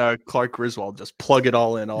fucking Clark Griswold. Just plug it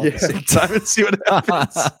all in all at the Yeah. same time and see what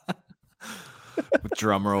happens.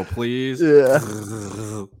 Drum roll, please. Yeah.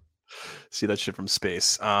 See that shit from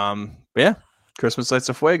space. But yeah, Christmas Lights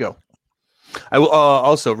of Fuego. I will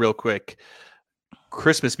also real quick.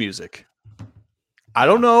 Christmas music. I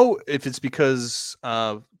don't know if it's because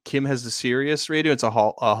Kim has the Sirius radio. It's a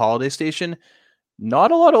holiday station.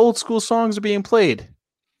 Not a lot of old school songs are being played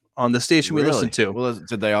on the station we listen to. Well,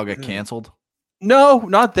 did they all get canceled? No,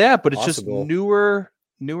 not that, but it's Possible. just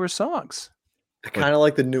newer songs. I kind of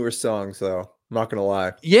like the newer songs, though. I'm not gonna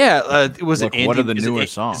lie. Yeah, was Like, it Andy? what are the is newer it,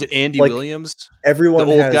 songs? Is it Andy Like- Williams? Everyone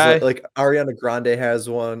The old has guy? like Ariana Grande has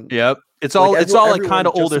one. Yep. It's Like, all it's all like everyone- kind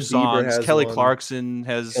of older Justin Bieber songs. has Kelly one. Clarkson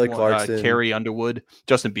has Kelly one, Clarkson. Carrie Underwood,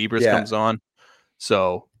 Justin Bieber's Yeah. comes on.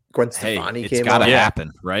 So Gwen Hey, Stefani it's came got to out. Yeah.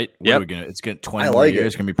 happen, right? What Yep. are we gonna? It's gonna 20 I more like years. it.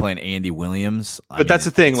 It's gonna be playing Andy Williams. but that's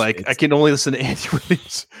the thing, like I can only listen to Andy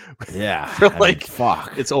Williams. yeah, for, I mean, like,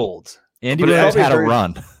 fuck. It's old. Andy but it Williams probably had a very-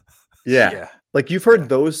 run. Yeah. Like you've heard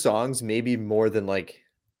those songs maybe more than like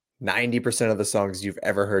 90% of the songs you've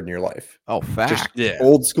ever heard in your life. Oh, fact. Just Yeah.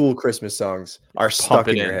 old school Christmas songs are Pump stuck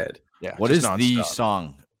it in your in. head. Yeah. What just is the nonstop.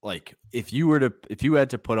 song? Like, if you had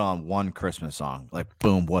to put on one Christmas song, like,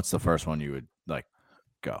 boom, what's the first one you would like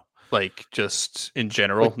go? Like just in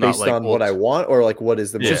general, Like, not based like on what old- I want, or like what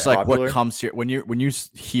is the It's most just like popular? what comes here when you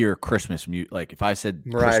hear Christmas music. Like, if I said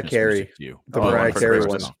Mariah Christmas Carey. music to you, The what Mariah would Carey first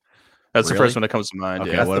one. song? That's the Really? first one that comes to mind.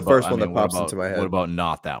 Okay, Yeah. That's what the about, first I one that mean, what pops about- into my head. What about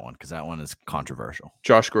not that one? Because that one is controversial.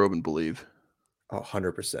 Josh Groban, Believe.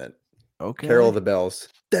 100%. Okay. Carol of the Bells.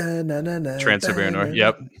 Da-na-na-na, Trans-Siberian North. da-na-na.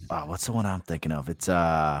 Yep. Wow, what's the one I'm thinking of? It's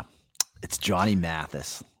Johnny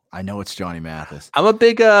Mathis. I know it's Johnny Mathis. I'm a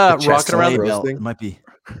big chest rocking around sleigh the, roasting? It might be.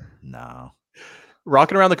 No,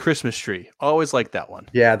 rocking around the Christmas tree. Always like that one.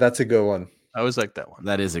 Yeah, that's a good one. I always like that one.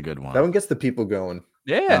 that is a good one. That one gets the people going.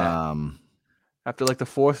 Yeah. Um, After like the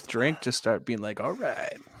fourth drink, just start being like, all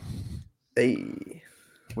right, Hey.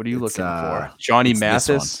 what are you It's, looking uh, for? Johnny it's this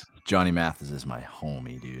one. Mathis. Johnny Mathis is my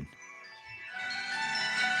homie, dude.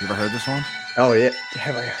 You ever heard this one? Oh yeah.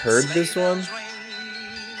 Have I heard this one?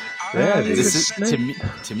 Yeah, dude. This is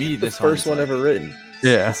to me the this first one's one like- ever written.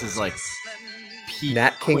 Yeah. This is like peak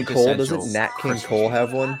Nat King Cole, doesn't quintessential Nat King Christmas Cole music.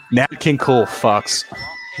 have one? Nat King Cole fucks.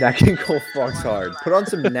 Nat King Cole fucks hard. Put on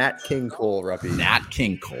some Nat King Cole, Ruppy. Nat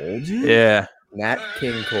King Cole, dude? Yeah. Nat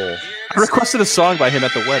King Cole. I requested a song by him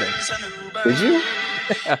at the wedding. Did you?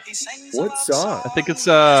 What song? I think it's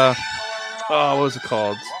what was it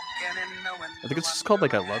called? I think it's just called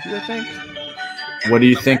like I Love You, I think. What do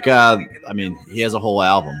you think? I mean, he has a whole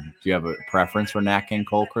album. Do you have a preference for Nat King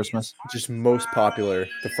Cole Christmas? Just most popular.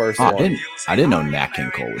 The first Oh, one. I didn't know Nat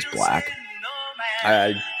King Cole was black.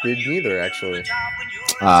 I didn't either, actually.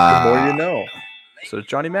 The more you know. So it's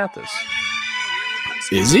Johnny Mathis.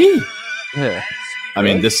 Is he? Yeah. I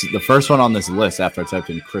mean, the first one on this list after I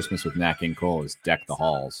typed in Christmas with Nat King Cole is Deck the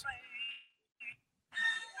Halls.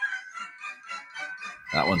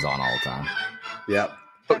 That one's on all the time. Yep.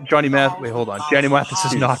 Johnny Mathis. Wait, hold on. Johnny Mathis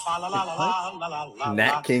is not.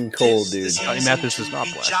 Nat King Cole, dude. Johnny Mathis is not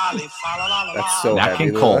black. That's so Nat heavy,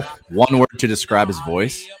 King though. Cole. One word to describe his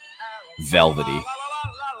voice: velvety.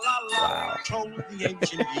 Wow.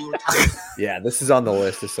 Yeah, this is on the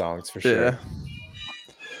list of songs for sure.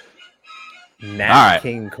 Nat All right.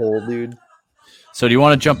 King Cole, dude. So, do you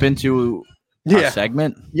want to jump into our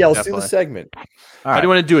segment? Yeah, let's do the Definitely. segment. All How right. do you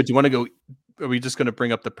want to do it? Do you want to go? Are we just going to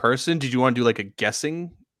bring up the person? Did you want to do like a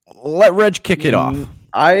guessing? Let Reg kick it off.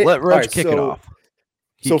 Let Reg alright, kick it off.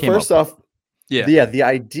 He So came first up off, Yeah.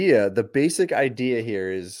 the basic idea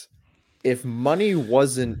here is if money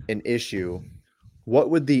wasn't an issue, what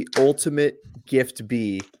would the ultimate gift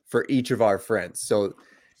be for each of our friends? So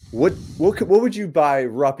what would you buy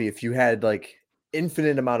Ruppy if you had like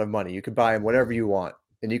infinite amount of money? You could buy him whatever you want,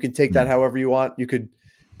 and you can take that however you want. You could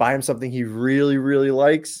buy him something he really, really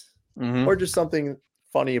likes, Mhm. or just something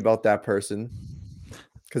funny about that person.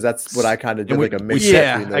 Because that's what I kind of did, And like a we mix.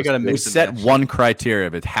 set- between I those gotta two. we mix it set match. one criteria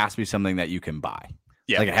of it has to be something that you can buy.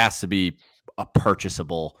 Yeah. Like it has to be a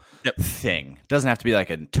purchasable Yep. thing. It doesn't have to be like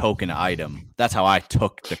a token item. That's how I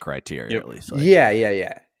took the criteria Yep. at least. Like,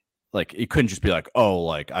 Yeah. like it couldn't just be like, oh,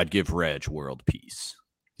 like I'd give Reg world peace.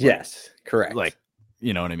 Yes, correct. Like,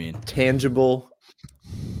 you know what I mean? tangible,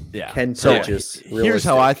 Yeah. can So purchase. here's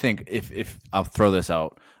how realistic. I think if I'll throw this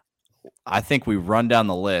out. I think we run down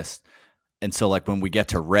the list. And so like when we get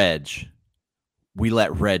to Reg, we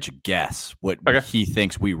let Reg guess what Okay. he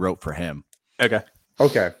thinks we wrote for him. Okay.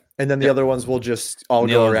 Okay, and then the other ones will just all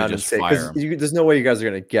The go other ones will around and just say fire because there's no way you guys are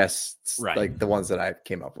gonna guess Right. like the ones that I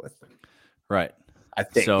came up with. Right. I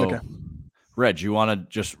think. So Okay. Reg, you want to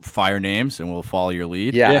just fire names and we'll follow your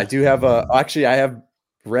lead? Yeah, I do have actually I have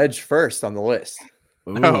Reg first on the list.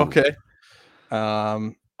 Ooh. Oh, okay. All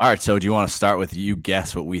right. So do you want to start with you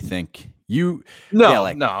guess what we think?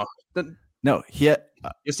 No. No.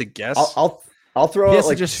 Just a guess. I'll throw He out has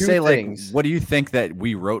like to just two say things. like, what do you think that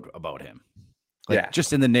we wrote about him? Like, Yeah.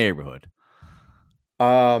 just in the neighborhood.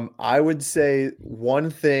 I would say one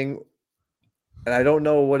thing, and I don't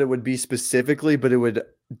know what it would be specifically, but it would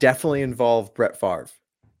definitely involve Brett Favre.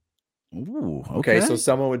 Ooh. Okay, so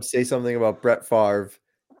someone would say something about Brett Favre.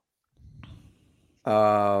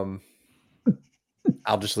 I'll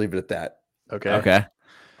just leave it at that. Okay.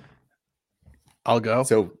 I'll go.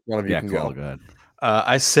 So one of you can cool, go. go ahead.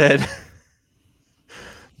 I said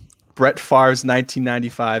Brett Favre's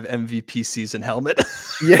 1995 MVP season helmet.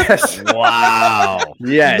 Yes. Wow.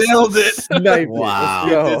 Yes. Nailed it. Sniped Wow. it. Let's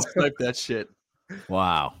You go. did snipe that shit.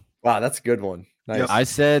 Wow. Wow, that's a good one. Nice. I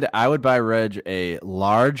said I would buy Reg a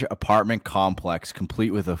large apartment complex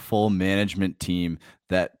complete with a full management team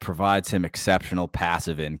that provides him exceptional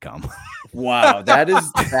passive income. Wow, that is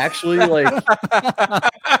actually like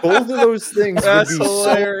both of those things That's would be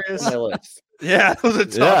hilarious. so on my list. Yeah, those are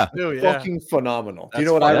tough too. Yeah. Fucking phenomenal. Do you That's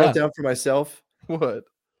know what I fun. wrote down for myself? What?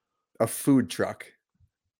 A food truck.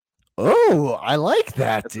 Oh, I like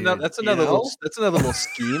that. That's dude. another. That's another little. That's another little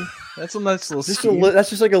scheme. That's a nice little Just scheme. that's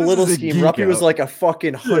just like a This little is a scheme. geek Ruppy was out. like a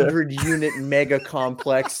fucking 100-unit mega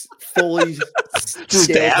complex, fully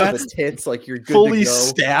scaled to the tits. Like you're good Fully to go.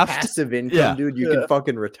 staffed. Passive income, Yeah. dude. You can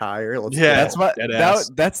fucking retire. Let's Yeah. go. That's what Dead ass.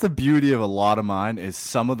 that's the beauty of a lot of mine is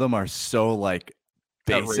some of them are so like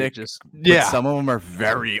basic, Outrageous. but Yeah. some of them are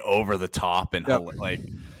very over the top and Yep. like.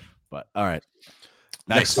 But all right,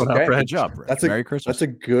 Next nice. one up, Okay. Good Reg. job, Reg. That's Merry Christmas. That's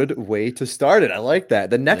a good way to start it. I like that.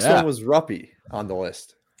 The next Yeah. one was Ruppy on the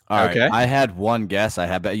list. All right, Okay. I had one guess.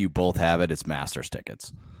 I bet you both have it. It's Masters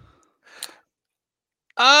tickets.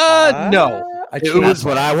 No. I It changed That's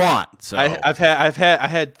mine. what I want. So I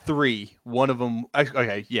had three. One of them.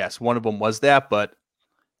 Okay. Yes, one of them was that, but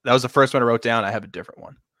that was the first one I wrote down. I have a different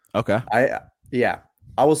one. okay. Yeah.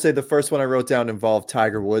 I will say the first one I wrote down involved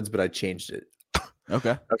Tiger Woods, but I changed it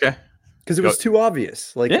Okay. Okay. because it was too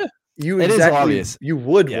obvious. Like Yeah. you It is exactly obvious. you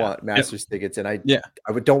would Yeah. want Masters tickets, and I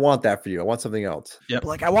don't want that for you. I want something else. But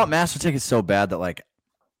like I want Master tickets so bad that like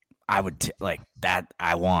I would like that.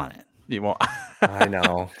 I want it. You want? I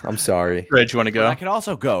know. I'm sorry. Reg, you want to But go? I could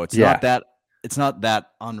also go. It's Yeah. not that. It's not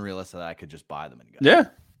that unrealistic that I could just buy them and go. Yeah.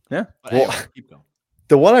 But Well- anyway, keep going.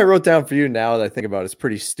 The one I wrote down for you now that I think about it is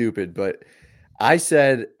pretty stupid, but I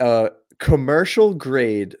said commercial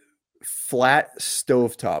grade flat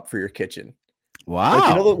stovetop for your kitchen. Wow. Like,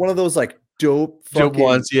 you know, one of those like dope Dope fucking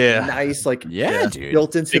ones, yeah. nice, like yeah, dude.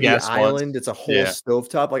 built into Big the ass ones. island. It's a whole Yeah.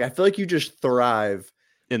 stovetop. Like I feel like you just thrive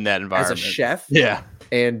In that as environment. a chef, Yeah.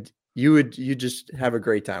 and you just have a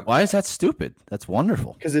great time. Why is that stupid? That's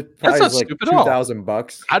wonderful. Because it That's probably not is like stupid at all.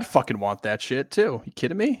 $2,000. I'd fucking want that shit too. You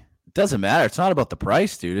kidding me? It doesn't matter. It's not about the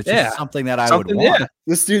price, dude. It's Yeah. just something that I Something, would want. yeah.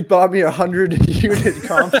 This dude bought me a 100-unit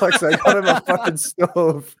complex. I got him a fucking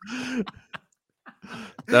stove.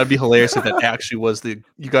 That'd be hilarious if that actually was you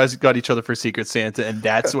guys got each other for Secret Santa, and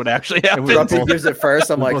that's what actually happened. we Ruppy gives it first.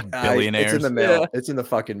 I'm We're like, both it's in billionaires. the mail. Yeah. It's in the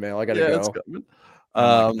fucking mail. I gotta Yeah, go. it's coming.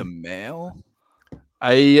 Like the mail.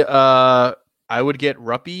 I would get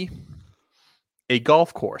Ruppy a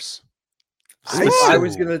golf course. I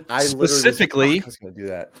was gonna. I literally was- Specifically- I was gonna do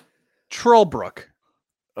that. Trollbrook,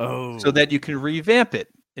 Oh, so that you can revamp it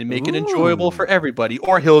and make it enjoyable for everybody,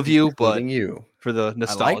 or Hillview, but Including you. for the I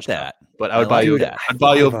nostalgia. like that. But I would I buy like you. that. I'd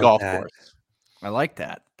buy you a thought about golf that. course. I like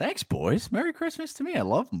that. Thanks, boys. Merry Christmas to me. I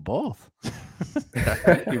love them both.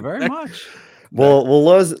 Thank you very much. Well,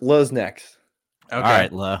 Lowe's next. Okay. All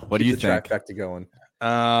right, La, what do Keep you the think? trifecta going.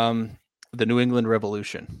 The New England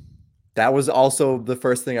Revolution. That was also the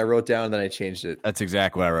first thing I wrote down, and then I changed it. That's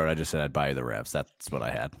exactly what I wrote. I just said I'd buy you the Revs. That's what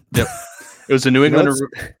I had. It was the New You know England,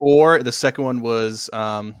 or the second one was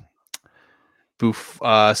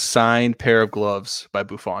signed pair of gloves by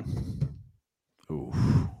Buffon. Ooh.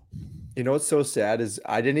 You know what's so sad is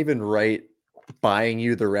I didn't even write buying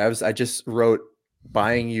you the Revs. I just wrote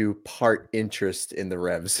buying you part interest in the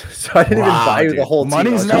Revs. So I didn't even Wow, buy you dude. the whole team.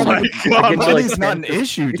 Money's I was not, just my like, God, I get you, like, money's not an 10%.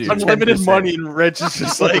 issue, dude. Unlimited 10%. money, and Reg is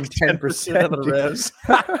just like Fucking 10% of the 10%, dude. Revs.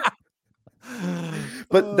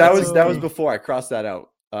 But that was before I crossed that out.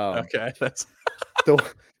 Okay, that's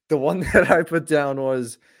The one that I put down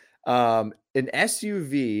was an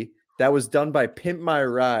SUV that was done by Pimp My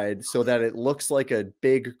Ride so that it looks like a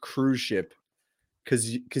big cruise ship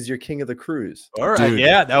because you're king of the cruise. all right. Dude.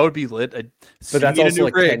 Yeah, that would be lit. But that's need a also new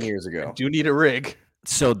like rig. 10 years ago. Do need a rig.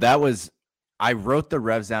 So that was I wrote the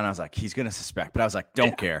revs down. I was like, he's gonna suspect, but I was like,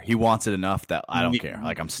 don't care. He wants it enough that I don't care.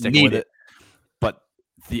 Like I'm sticking with it. But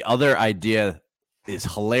the other idea is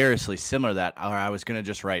hilariously similar. That or I was gonna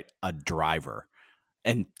just write a driver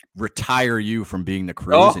and retire you from being the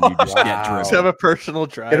cruise, and you just get wow. driven. Just have a personal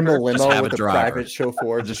driver. Get him a limo have with a a driver. private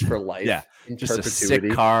chauffeur just for life. Yeah, in just a perpetuity.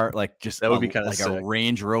 sick car, like just That would be a- kinda like sick. a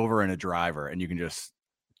Range Rover and a driver, and you can just.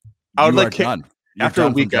 I would you like are kick- done. You're after a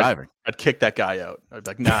done from week, driving. I'd kick that guy out. I'd be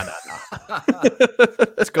like, nah.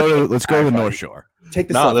 Let's go to All right, the North buddy. Shore. Take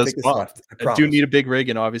this No, left. that's Take this fun. left. I do promise. need a big rig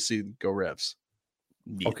and obviously go revs.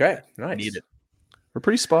 Need Okay, it. nice. Need it. We're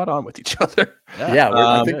pretty spot on with each other. Yeah,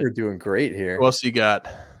 I think Um, we're doing great here. What else you got?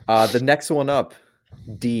 The next one up,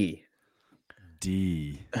 D.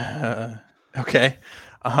 D. Okay.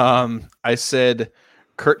 I said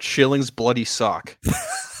Kurt Schilling's bloody sock.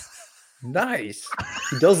 Nice.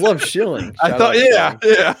 He does love shilling. I Shout thought, out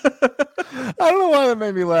yeah. I don't know why that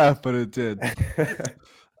made me laugh, but it did. Shilling.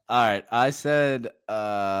 All right. I said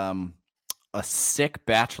a sick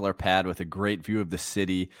bachelor pad with a great view of the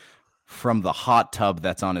city from the hot tub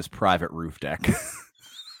that's on his private roof deck.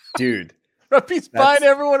 Dude, He's buying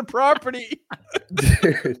everyone property.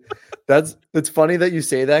 dude, it's funny that you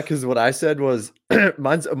say that because what I said was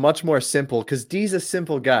mine's a much more simple because D's a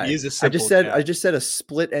simple guy. He's a I just simple said guy. I just said a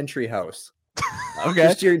split entry house.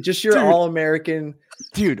 Okay. Just your Dude. all American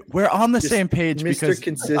Dude, we're on the Just same page Mr. because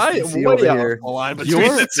Consistency way over out here. the line Your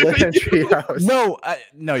between the two Split of you. entry house.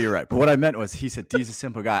 no, you're right. But what I meant was he said D's a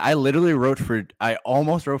simple guy. I literally I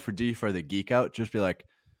almost wrote for D for the geek out, just be like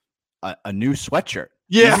a new sweatshirt.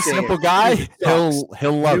 Yeah. He's a simple guy. He'll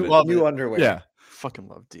love New, it. new underwear. Yeah. Fucking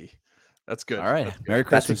love D. That's good. All right. That's good. Merry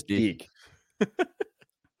That's Christmas, a D.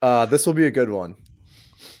 geek. This will be a good one.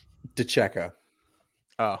 DeChecka.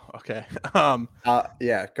 Oh, okay.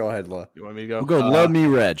 Yeah, go ahead, La. You want me to go? We'll go love me,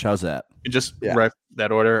 Reg. How's that? Just Yeah. ref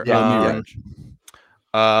that order. Yeah, Love me,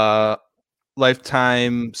 Reg.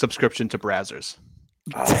 Lifetime subscription to Brazzers.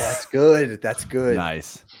 Oh, that's good. That's good.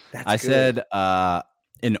 Nice. That's I good. said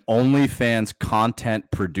an OnlyFans content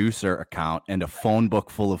producer account and a phone book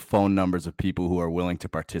full of phone numbers of people who are willing to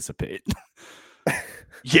participate.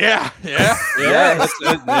 Yeah. Yes.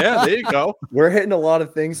 Yeah. There you go. We're hitting a lot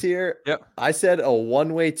of things here. Yep. I said a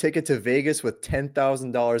one-way ticket to Vegas with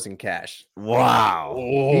 $10,000 in cash. Wow.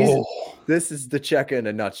 This is DeChecka in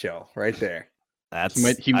a nutshell, right there. That's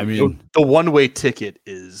I mean, the one-way ticket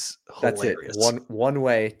is That's hilarious. it. One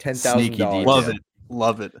way, Sneaky $10,000. Love detail. it.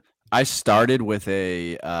 Love it. I started with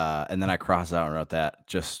a and then I crossed out and wrote that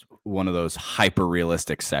just one of those hyper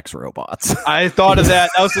realistic sex robots. I thought of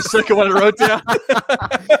that. That was the second one I wrote down.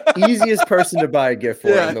 Easiest person to buy a gift for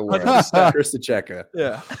Yeah, in the world. 100%. Chris DeChecka.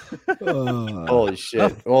 Yeah. Holy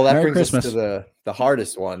shit. Well, that Merry brings us Christmas. to the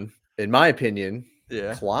hardest one, in my opinion.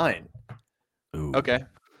 Yeah. Klein. Ooh, Okay.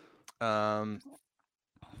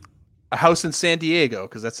 A house in San Diego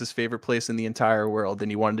because that's his favorite place in the entire world,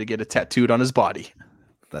 and he wanted to get it tattooed on his body.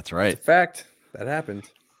 that's right. Fact. That happened.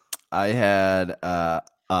 I had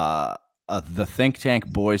the Think Tank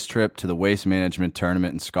boys trip to the Waste Management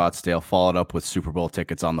tournament in Scottsdale, followed up with Super Bowl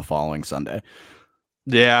tickets on the following Sunday.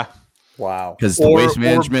 Yeah. Wow. Because the Or- Waste or-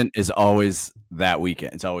 Management is always that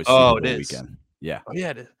weekend. It's always Oh, Super Bowl it is. weekend. Yeah. Oh yeah.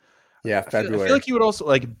 It is. Yeah, I February. feel like you would also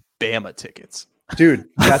like Bama tickets. Dude,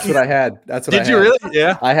 that's what I had. That's what I Did you had. really?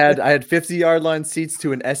 Yeah. I had 50-yard line seats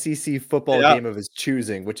to an SEC football Yeah. game of his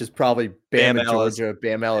choosing, which is probably Bama, Bama, Georgia,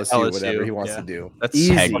 Bama, LSU, whatever he wants yeah. to do. That's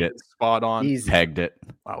Easy. Pegged it. spot on. Easy. Pegged it.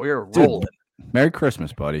 Wow, we were Dude, rolling. Merry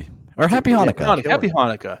Christmas, buddy. Or Happy Yeah, Hanukkah. Happy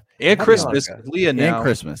Hanukkah and Happy Christmas. Hanukkah. Leah now. And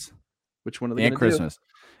Christmas. Which one are they And gonna Christmas.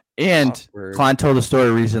 And Awkward. Klein told a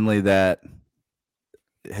story recently that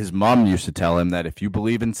his mom used to tell him that if you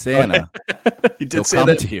believe in Santa, do? He he'll did say come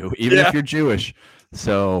that. to you, even Yeah. if you're Jewish.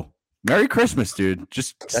 So, Merry Christmas, dude.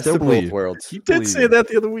 Just That's still the both believe. worlds. He did say that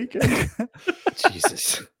the other weekend.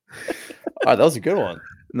 Jesus. All right, that was a good one.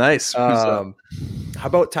 Nice. How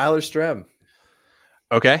about Tyler Strem?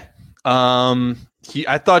 Okay. I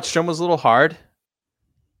thought Strem was a little hard,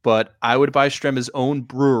 but I would buy Strem his own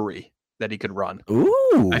brewery that he could run.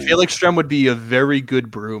 Ooh. I feel like Strem would be a very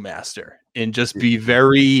good brewmaster and just be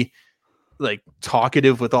very like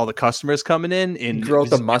talkative with all the customers coming in. And Grow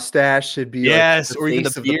the mustache should be yes, like or even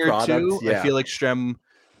face the of beard product. too. Yeah. I feel like Strem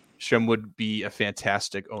would be a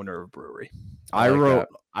fantastic owner of a brewery. I like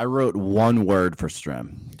wrote one word for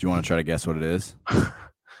Strem. Do you want to try to guess what it is?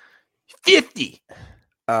 50.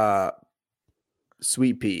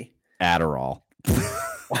 Sweet pea. Adderall.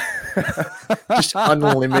 Just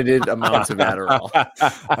unlimited amounts of Adderall.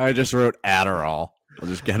 I just wrote Adderall. I'll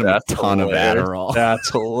just get him That's a ton hilarious. of Adderall. That's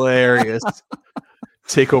hilarious.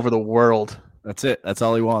 Take over the world. That's it. That's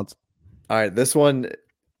all he wants. All right, this one,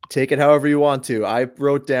 Take it however you want to. I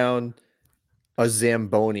wrote down a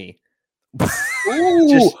Zamboni.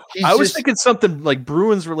 Ooh, I was thinking something like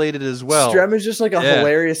Bruins related as well. Strem is just like a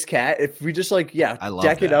hilarious cat. If we just like,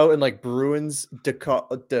 deck it out in like Bruins,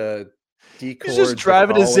 He's just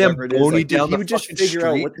driving a Zamboni down the fucking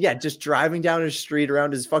street. Just driving down his street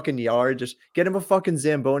around his fucking yard. Just get him a fucking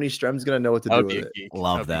Zamboni. Strem's gonna know what to do with it.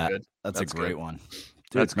 Love that. That's a great one.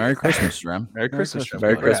 Dude, that's Merry Christmas, Strem. Merry Christmas, Strem.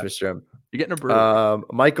 Merry Christmas, Strem. You're getting a brew.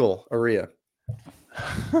 Michael Aria.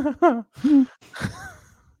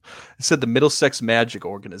 It said the Middlesex Magic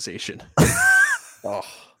Organization. Oh,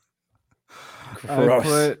 gross.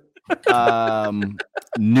 I put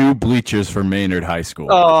new bleachers for Maynard High School.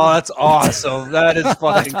 Oh, that's awesome. That is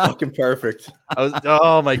fucking perfect.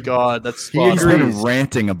 Oh my god, that's he's been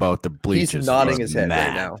ranting about the bleachers. He's nodding his head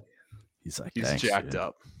right now. He's like, he's jacked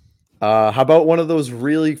up. How about one of those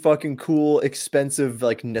really fucking cool, expensive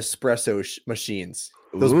like Nespresso machines?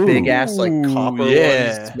 Those big ass like copper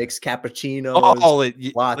ones, mixed cappuccinos,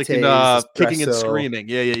 lattes, like kicking and screaming.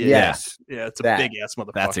 Yeah. Yes. Yeah, it's a big ass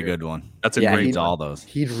motherfucker. That's a good one. That's a great. All those.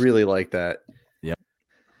 He'd really like that. Yep.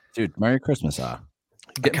 Dude, Merry Christmas. I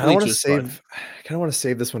kind of want to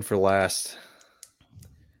save this one for last.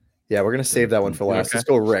 Yeah, we're gonna save that one for last. Okay. Let's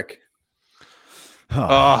go, Rick.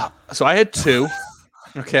 So I had two.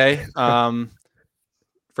 Okay.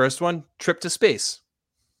 First one, trip to space.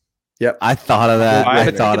 Yep. I thought of that. I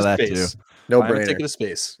thought of that too. No brainer. Ticket to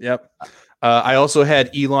space. Yep. I also had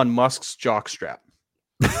Elon Musk's jockstrap.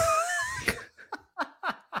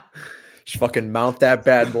 Just fucking mount that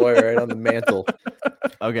bad boy right on the mantle.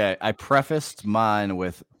 Okay. I prefaced mine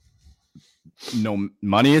with no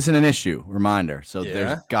money isn't an issue. Reminder. So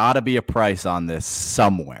there's got to be a price on this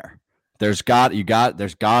somewhere. There's got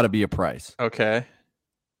to be a price. Okay.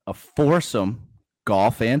 A foursome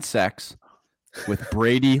golf and sex with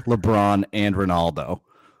Brady, LeBron, and Ronaldo.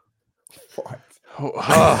 What?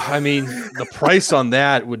 I mean, the price on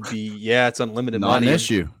that would be it's unlimited money. Not an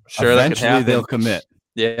issue. Sure, eventually they'll commit.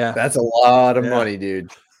 Yeah, that's a lot of money,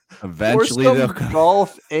 dude. Eventually they'll commit.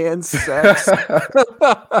 Golf and sex.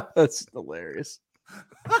 That's hilarious.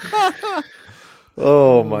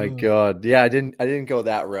 Oh my god. Yeah, I didn't go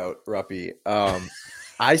that route, Ruppy.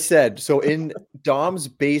 I said, so in Dom's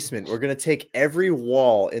basement, we're going to take every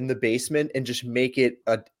wall in the basement and just make it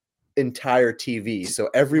an entire TV. So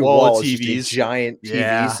every wall is just a giant TV.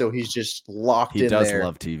 Yeah. So he's just locked in there. He does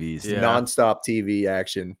love TVs. Yeah. Nonstop TV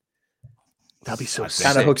action. That'd be so sick.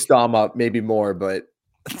 Kind of hooks Dom up, maybe more, but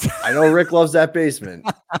I know Rick loves that basement.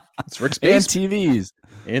 It's Rick's basement.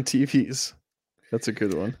 And TVs. That's a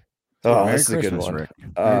good one. Oh, that's a good one. Rick.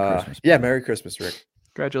 Merry Christmas. Yeah, Merry Christmas, Rick.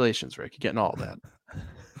 Congratulations, Rick. You're getting all that.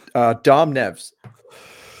 Dom Nevs.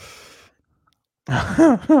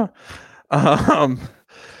 I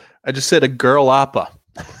just said a girl Appa.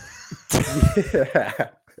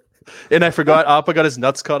 And I forgot Appa got his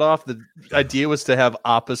nuts cut off. The idea was to have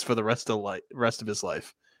Appas for the rest of his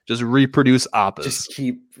life. Just reproduce Appas. Just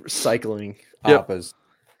keep cycling Appas.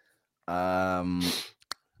 I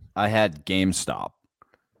had GameStop.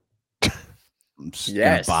 I'm just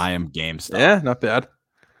gonna buy him GameStop. Yeah, not bad.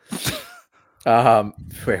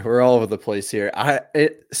 We're all over the place here.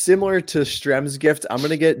 Similar to Strem's gift, I'm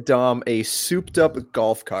gonna get Dom a souped up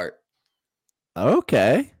golf cart.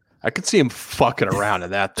 Okay. I could see him fucking around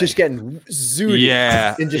in that thing. Just getting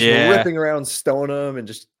zooted. And just ripping around Stoneham, and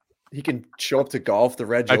just he can show up to golf the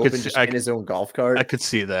Reg Open in his own golf cart. I could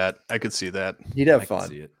see that. He'd have fun.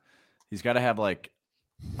 See it. He's got to have like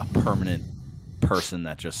a permanent person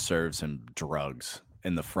that just serves him drugs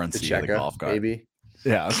in the front seat of the golf cart. Maybe.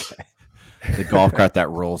 Yeah. Okay. The golf cart that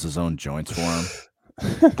rolls his own joints for him.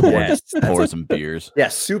 Pours some beers. Yeah,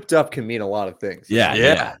 souped up can mean a lot of things.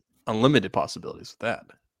 Yeah. Unlimited possibilities with that.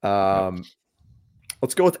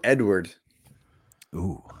 Let's go with Edward.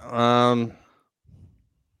 Ooh.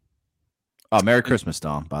 Oh, Merry Christmas,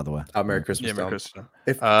 Dom, by the way. Merry Christmas, Dom. Merry Christmas.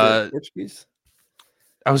 Portuguese?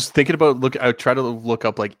 I was thinking about I try to look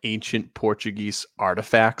up like ancient Portuguese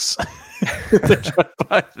artifacts. To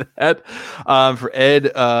buy that. For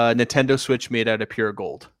Ed, Nintendo Switch made out of pure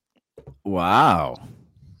gold. Wow.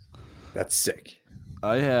 That's sick.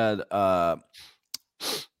 I had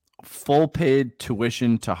full paid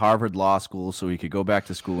tuition to Harvard Law School so he could go back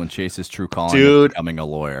to school and chase his true calling of becoming a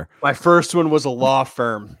lawyer. My first one was a law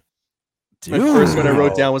firm. My first one I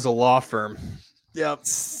wrote down was a law firm. Yep.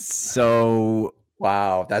 So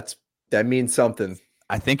wow, that means something.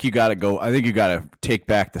 I think you got to go. I think you got to take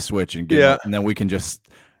back the Switch and get it, and then we can just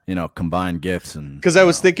combine gifts and. Because I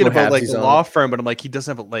was thinking about like the law firm, but I'm like, he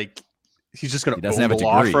doesn't have he's just going to own the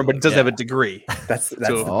law firm, but he doesn't have a degree. That's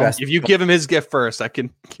the best. If you give him his gift first, I can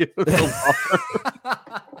give him the law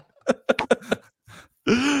firm.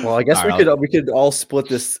 Well, I guess All right, we could all split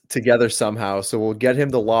this together somehow. So we'll get him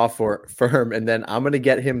the law firm, and then I'm gonna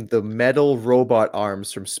get him the metal robot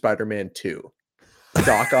arms from Spider-Man 2.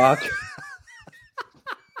 Doc Ock.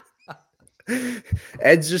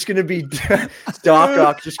 Ed's just gonna be Doc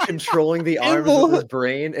Ock, just controlling the arms with his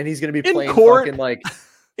brain, and he's gonna be In playing court. fucking like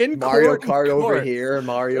In Mario court, Kart over here,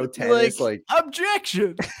 Mario Tennis, like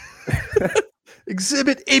objection.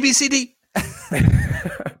 Exhibit ABCD.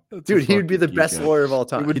 dude, he would be the best lawyer of all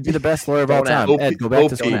time. He'd be the best lawyer of all Don't time. ask. Ed, go back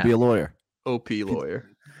to OP. school, be a lawyer. OP lawyer.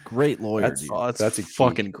 Great lawyer, That's- dude. Oh, that's That's a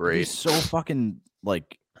fucking geek. great. He's so fucking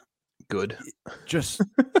like Good. just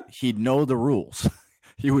he'd know the rules.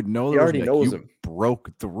 He would know He the rules. already Be like, knows "You them."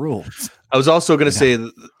 broke the rules. I was also going to say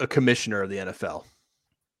a commissioner of the NFL,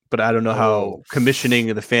 but I don't know how Oh. commissioning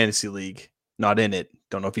of the fantasy league. Not in it.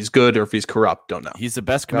 Don't know if he's good or if he's corrupt. Don't know. He's the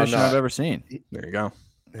best No, commissioner no. I've ever seen. There you go.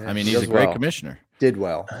 I mean, He he's a does great well. commissioner. Did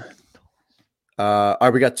well. All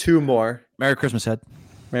right, we got 2 more. Merry Christmas, Ed.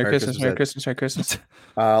 Merry Merry Christmas. Christmas, Merry Ed. Christmas. Merry Christmas.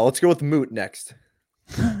 Let's go with Moot next.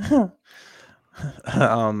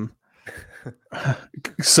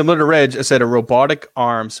 Similar to Reg, I said a robotic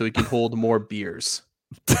arm so he can hold more beers.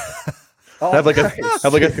 Oh, have like a nice.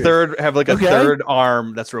 Okay. third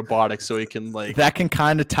arm that's robotic so he can like That can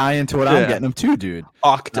kind of tie into what I'm Yeah. getting him too, dude.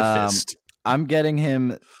 octofist. I'm getting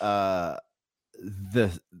him I'm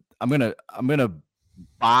gonna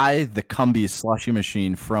buy the Cumbies slushy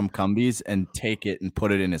machine from Cumbies and take it and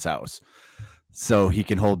put it in his house. So he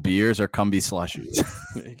can hold beers or Cumbies slushies.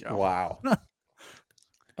 There you go. Wow.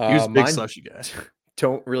 He was a big Mine slushy guy.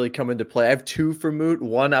 don't really come into play. I have 2 for Moot.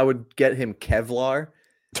 One, I would get him Kevlar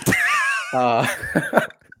uh,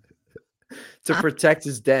 to protect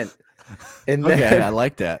his dent. And then Okay, I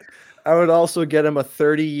like that. I would also get him a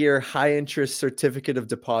 30-year high-interest certificate of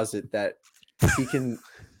deposit that he can,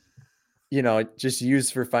 just use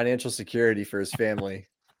for financial security for his family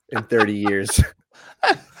in 30 years.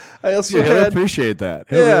 I also He'll had appreciate that.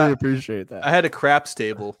 He'll Yeah. really appreciate that. I had a craps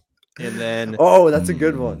table, and then Oh, that's a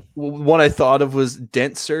good one. one I thought of was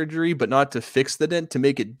dent surgery, but not to fix the dent, to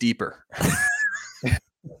make it deeper.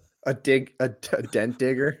 A dent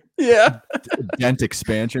digger. Yeah, Dent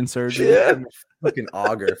expansion surgery. yeah. Fucking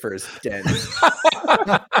auger for his dent.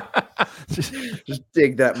 Just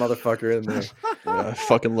dig that motherfucker in there. I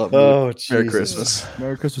fucking love it. Oh, Merry Jesus. Christmas.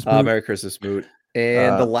 Merry Christmas. Merry Christmas, Moot.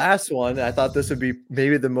 And the last one, I thought this would be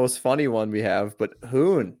maybe the most funny one we have, but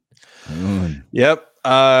Hoon. Yep.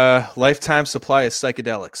 Lifetime supply of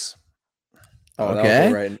psychedelics. Oh, Okay. that'll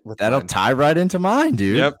go right with That'll mine. tie right into mine,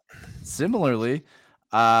 dude. Yep. Similarly,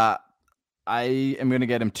 I am gonna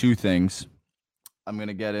get him 2 things. I'm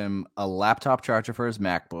gonna get him a laptop charger for his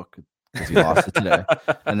MacBook because he lost it today,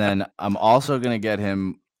 and then I'm also gonna get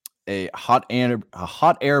him a hot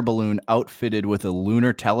air balloon outfitted with a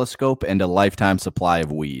lunar telescope and a lifetime supply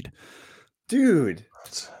of weed. Dude. A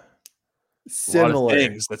lot of Similar.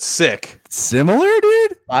 things. That's sick. Similar,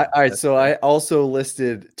 dude. All right, so I also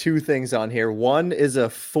listed 2 things on here. One is a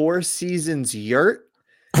 4 seasons yurt.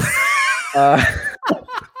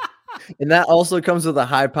 And that also comes with a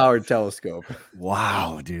high-powered telescope.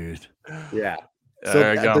 Wow, dude. Yeah. So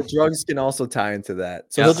There you go. the drugs can also tie into that.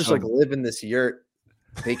 So Yeah. he'll just like live in this yurt,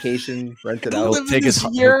 vacation, rent it out. Live in Take this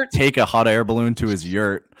his yurt. take a hot air balloon to his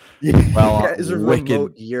yurt. Well, Well, it's a wicked-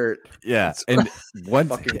 remote yurt. Yeah, and once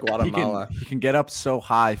Fucking he Guatemala. he can get up so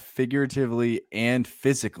high, figuratively and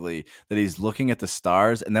physically, that he's looking at the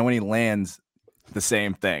stars, and then when he lands, the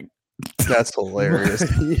same thing. That's hilarious.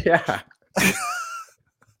 Yeah.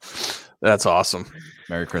 That's awesome.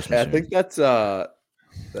 Merry Christmas. Yeah, I dude. think that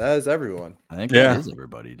is everyone. I think Yeah. that is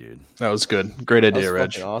everybody, dude. That was good. Great That was idea,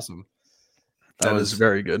 Reg. fucking awesome. That was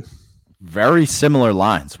very good. Very similar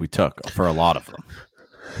lines we took for a lot of them.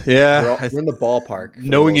 Yeah. We're in the ballpark. for the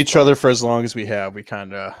Knowing most each part. other for as long as we have, we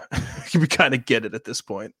kind of get it at this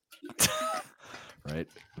point. Right?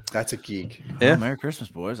 That's a geek. Yeah. Well, Merry Christmas,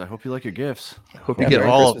 boys. I hope you like your gifts. Hope Yeah, you get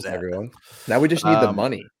Merry all Christmas, of that. everyone. Now we just need the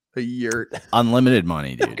money. A yurt. Unlimited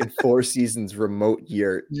money, dude. Fucking 4 seasons remote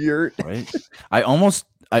yurt. Right? I almost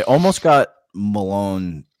got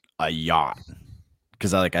Malone a yacht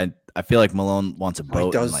because I feel like Malone wants a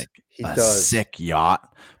boat and like He a does. sick yacht.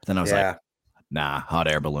 But then I was Yeah. like, nah, hot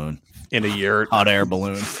air balloon. In a yurt. Hot air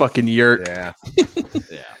balloon. Fucking yurt. Yeah.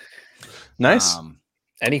 Yeah. Nice.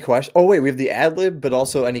 Any question? Oh wait, we have the ad lib, but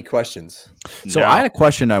also any questions? So No. I had a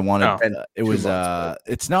question I wanted. No. And It 2 was months,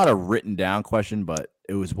 it's not a written down question, but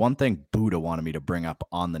it was one thing Buddha wanted me to bring up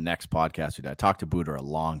on the next podcast. I talked to Buddha a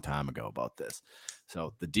long time ago about this.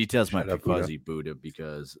 So the details might Shout be out, Buddha. fuzzy, Buddha,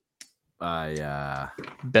 because Been a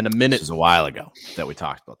this minute. was a while ago that we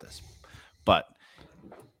talked about this. But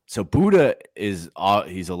So Buddha is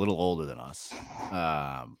he's a little older than us.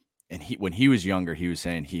 And when he was younger, he was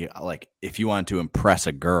saying he like if you wanted to impress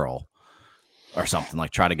a girl or something,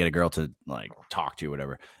 like try to get a girl to like talk to you,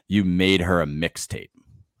 whatever, you made her a mixtape.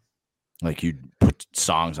 Like you put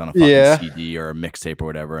songs on a fucking CD or a mixtape or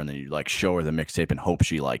whatever, and then you like show her the mixtape and hope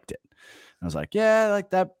she liked it. And I was like, yeah, like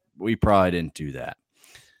that. We probably didn't do that.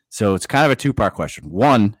 So it's kind of a two-part question.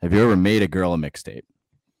 One, have you ever made a girl a mixtape?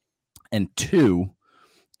 And two,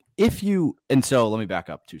 so let me back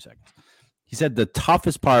up 2 seconds. He said the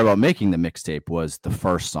toughest part about making the mixtape was the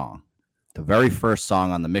first song, the very first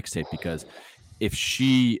song on the mixtape, because it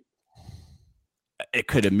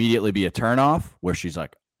could immediately be a turnoff where she's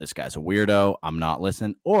like, this guy's a weirdo, I'm not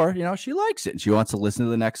listening. Or, she likes it and she wants to listen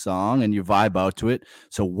to the next song and you vibe out to it.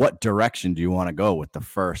 So what direction do you want to go with the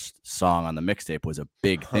first song on the mixtape was a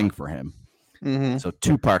big thing for him. Mm-hmm. So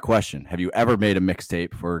 2-part question. Have you ever made a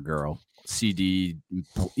mixtape for a girl? CD,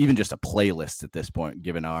 even just a playlist at this point,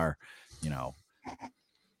 given our, I don't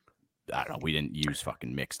know, we didn't use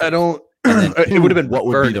fucking mixtape. I don't, it would have been what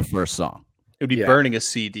would be the first song? It would be burning a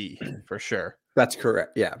CD for sure. That's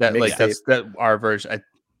correct. Yeah. That's our version.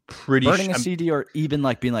 Burning a CD or even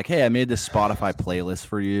like being like, hey, I made this Spotify playlist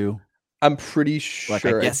for you. I'm pretty sure. Like,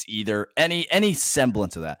 I guess either any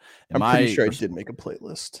semblance of that. I'm pretty sure I did make a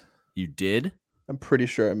playlist. You did? I'm pretty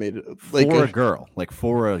sure I made it like for a girl,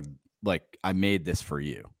 like I made this for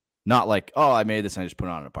you. Not like, oh, I made this and I just put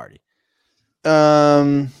it on at a party.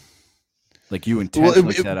 Like you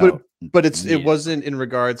intentionally set out. But it wasn't in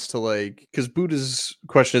regards to like, because Buddha's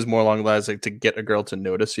question is more along the lines like to get a girl to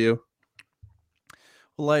notice you.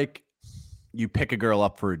 Like you pick a girl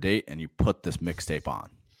up for a date and you put this mixtape on.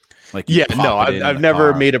 Like I've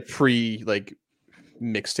never made a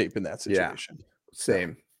mixtape in that situation. Yeah,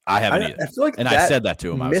 same. I haven't either. I feel like I said that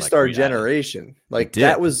to him. I missed our generation. Like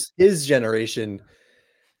that was his generation.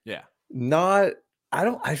 Yeah.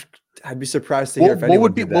 I'd be surprised to hear if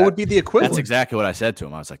anyone did that. What would be the equivalent? That's exactly what I said to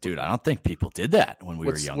him. I was like, dude, I don't think people did that when we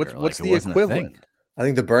were younger. What's the equivalent? I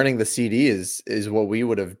think the burning the CD is what we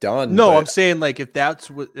would have done. No, I'm saying like if that's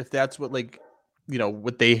what like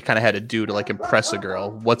what they kind of had to do to like impress a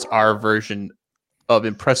girl. What's our version of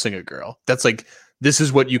impressing a girl? That's like this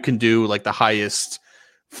is what you can do, like the highest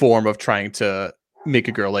form of trying to make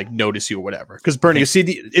a girl like notice you or whatever. Because burning a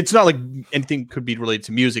CD, it's not like anything could be related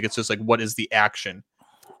to music. It's just like what is the action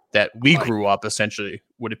that we grew up essentially?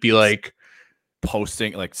 Would it be like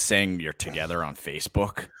posting, like saying you're together on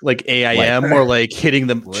Facebook, like AIM, or like hitting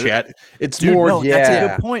them chat? It's Dude, more. No, that's a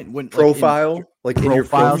good point. When profile, like in your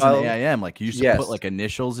profile in AIM, like you used to put like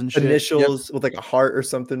initials and shit. Initials with like a heart or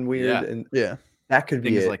something weird, and that could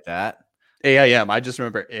be things like that. AIM. I just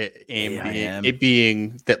remember it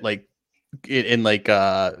being that like in like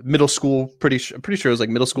middle school. Pretty sure it was like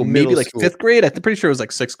middle school, maybe like 5th grade. I'm pretty sure it was like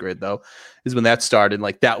 6th grade though, is when that started. And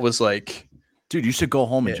like that was like. Dude, you should go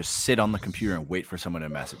home and just sit on the computer and wait for someone to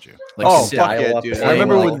message you. Like, fuck yeah, dude! I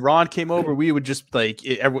remember when Ron came over, we would just like,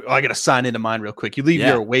 I gotta sign into mine real quick. You leave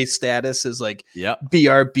your away status as like,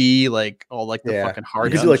 BRB, like all like the fucking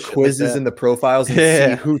hearts. You could do like quizzes in the profiles and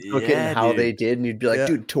see who took it and how they did, and you'd be like,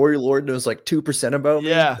 dude, Tory Lord knows like 2% about me.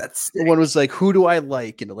 Yeah, that's sick. One was like, who do I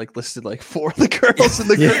like, and it like listed like 4 of the girls in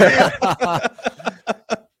the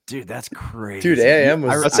group. Dude, that's crazy. Dude, AIM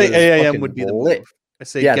was. I'd say AIM would be the move. I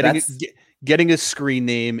say getting a screen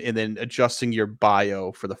name and then adjusting your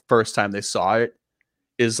bio for the first time they saw it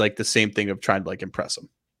is like the same thing of trying to like impress them.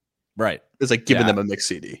 Right. It's like giving them a mixed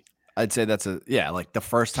CD. I'd say that's like the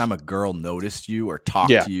first time a girl noticed you or talked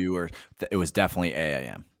to you, or it was definitely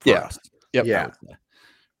AIM. Yep. Yeah.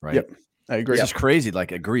 Right. Yep. I agree. It's just crazy.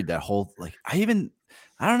 Like agreed. That whole, like, I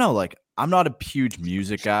don't know, like I'm not a huge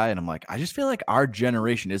music guy. And I'm like, I just feel like our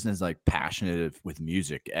generation isn't as like passionate with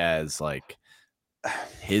music as like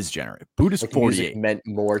his generation. Buddha's like 48 meant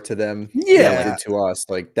more to them than it did to us.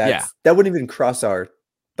 Like that wouldn't even cross our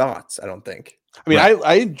thoughts, I don't think.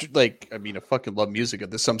 I mean, I fucking love music.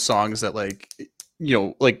 There's some songs that like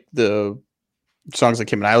like the songs that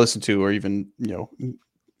Kim and I listen to, or even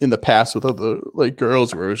in the past with other like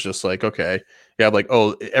girls, where it was just like, okay, like,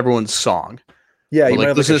 oh, everyone's song. Yeah, you might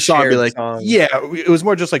have listen like to a song, be like, song. yeah, it was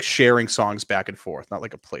more just like sharing songs back and forth, not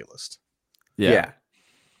like a playlist. Yeah.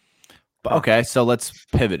 Okay, so let's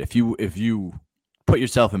pivot. If you put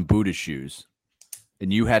yourself in Buddha's shoes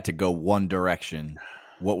and you had to go one direction,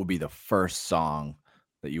 what would be the first song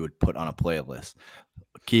that you would put on a playlist?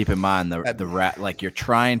 Keep in mind the rat, like you're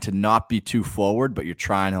trying to not be too forward, but you're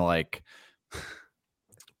trying to like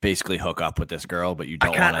basically hook up with this girl, but you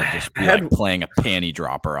don't want to just be like playing a panty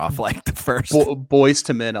dropper off like the first. Boys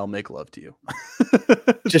to Men, I'll Make Love to You.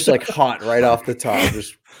 Just like hot right off the top.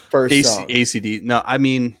 Just first song. ACD. No, I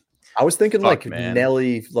mean, I was thinking Fuck, like man.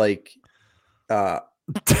 Nelly, like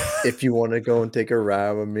if you want to go and take a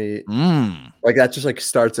ride with me, Mm. like that just like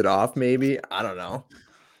starts it off. Maybe I don't know.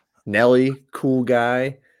 Nelly, cool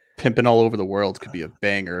guy. Pimping all over the world could be a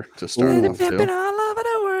banger to start Ooh. off too. all over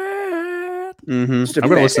the world. Mm-hmm. Just a I'm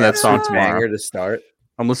gonna listen to that song banger tomorrow. to start.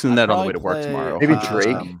 I'm listening to that on the way I'd to work probably tomorrow. Maybe play,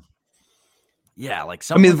 Drake? Yeah, like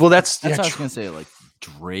I mean, someone. well, that's what I yeah, was gonna say. Like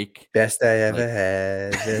Drake, Best I ever Like-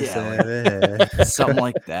 had. Best Yeah, I like- ever had. something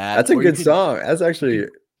like that. That's a Or you good could- song. That's actually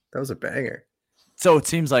that was a banger. So it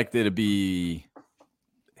seems like it'd be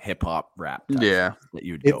hip hop rap. type Yeah. that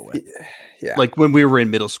you would If- go with. yeah. like when we were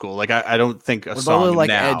in middle school. Like I don't think a What about song like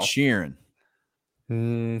now. Ed Sheeran?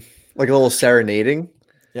 Like a little serenading.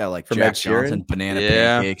 Yeah, like From Jack Ed Sheeran? Johnson, Banana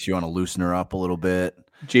Yeah. Pancakes. You want to loosen her up a little bit.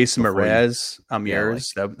 Jason before you- Mraz, I'm Yeah,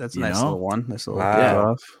 yours. That's a you nice know? little one. Nice little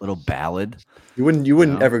Wow. off. Little ballad. You wouldn't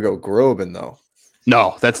know? ever go Groban though.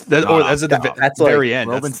 No, that's at the that's like- very end.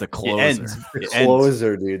 Robin's the It closer. ends. The It ends.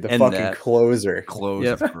 closer, dude. The End fucking that. closer. Close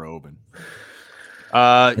Yep. of Robin.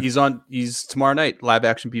 He's tomorrow night. Live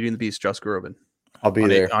action Beauty and the Beast. Josh Groban I'll be on,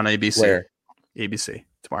 there. on ABC. Where? ABC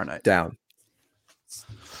tomorrow night. Down.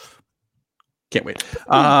 Can't wait.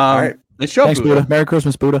 All right. Nice job, Thanks, Buddha. Buddha. Merry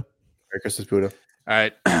Christmas, Buddha. Merry Christmas, Buddha. All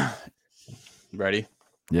right, ready?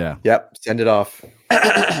 Yeah. Yep. Send it off.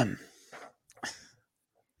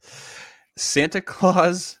 Santa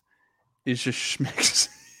Claus is just schmecks.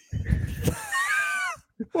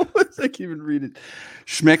 What was I can't even read it?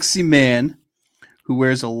 Schmexy man who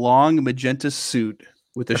wears a long magenta suit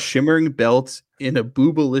with a shimmering belt and a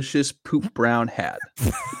boobalicious poop brown hat.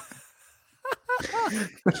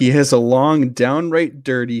 He has a long, downright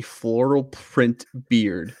dirty floral print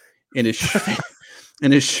beard, and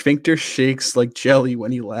his sphincter shakes like jelly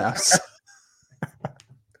when he laughs.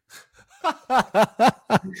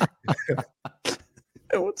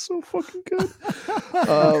 That one's so fucking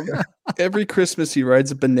good. Every Christmas, he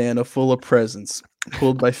rides a banana full of presents,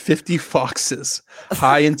 pulled by 50 foxes,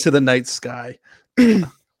 high into the night sky.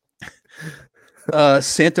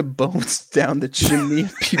 Santa bones down the chimney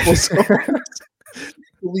of people's homes to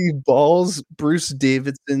leave balls, Bruce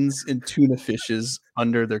Davidsons, and tuna fishes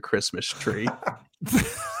under their Christmas tree.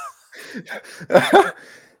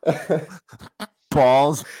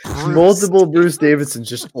 Balls. Multiple Bruce Davidsons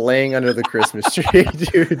just laying under the Christmas tree,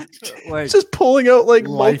 dude. Like, Just pulling out like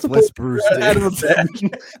multiple lifeless Bruce out of a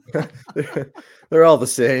Davidson. bed. They're all the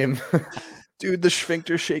same. Dude, the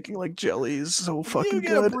sphincter shaking like jelly is so fucking You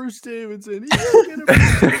get a good. Bruce Davidson. You get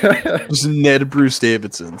a Bruce Just Ned Bruce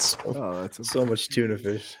Davidsons. Oh, that's So much tuna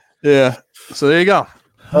fish. Yeah. So there you go.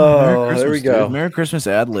 Oh, there we go. Merry Christmas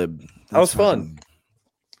ad lib. That was fun.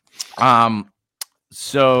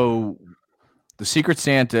 So the Secret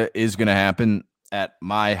Santa is going to happen at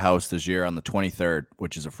my house this year on the 23rd,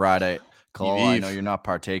 which is a Friday. Cole, I know Eve. you're not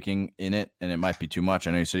partaking in it, and it might be too much.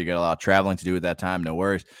 I know you said you got a lot of traveling to do at that time. No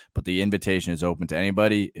worries. But the invitation is open to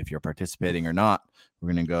anybody if you're participating or not.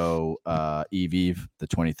 We're going to go Eve the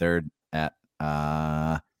 23rd at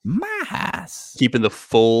my house. Keeping the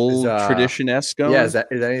full Is, tradition-esque going. Yeah, is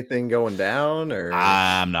anything going down or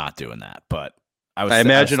I'm not doing that, but I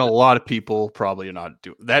imagine a lot of people probably are not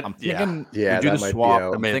doing that. I'm thinking Yeah, we do that the might be swap.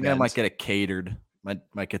 out. I'm May have thinking I might ends. get it catered.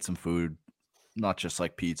 Might get some food, not just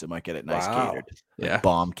like pizza. Might get it nice Wow. catered. Like Yeah.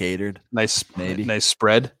 bomb catered. nice, Maybe. nice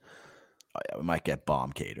spread. Oh, yeah, we might get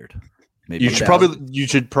bomb catered. Maybe You I'm should down. you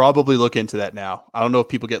should probably look into that now. I don't know if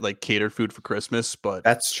people get like catered food for Christmas, but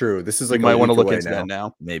That's true. This is you like might want to look into that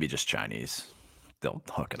now. maybe just Chinese. They'll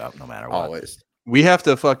hook it up no matter what. Always. We have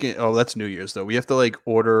to fucking that's New Year's though. We have to like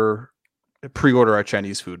pre-order our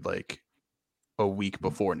Chinese food like a week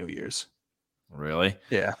before New Year's. Really?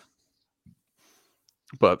 Yeah.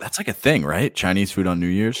 But That's like a thing, right? Chinese food on New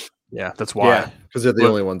Year's. yeah, that's why. Yeah, because they're the Look,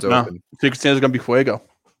 only ones no. open. Secret Santa's gonna be fuego.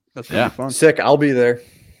 That's gonna Yeah. be fun. Sick. I'll be there.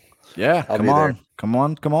 Yeah, I'll come be on, there.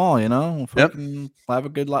 come on. You know, Yep. fucking have a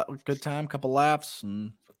good time, couple laughs,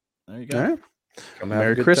 and there you go. All right. Come have a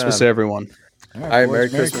Merry good Christmas, time. everyone. All All right,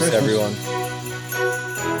 boys, Merry Christmas, everyone.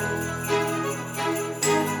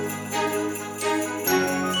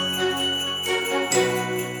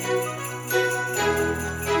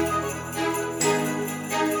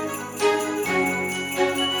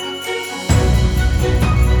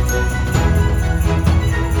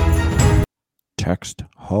 Text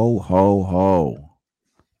ho ho ho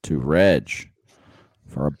to Reg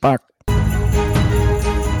for $1.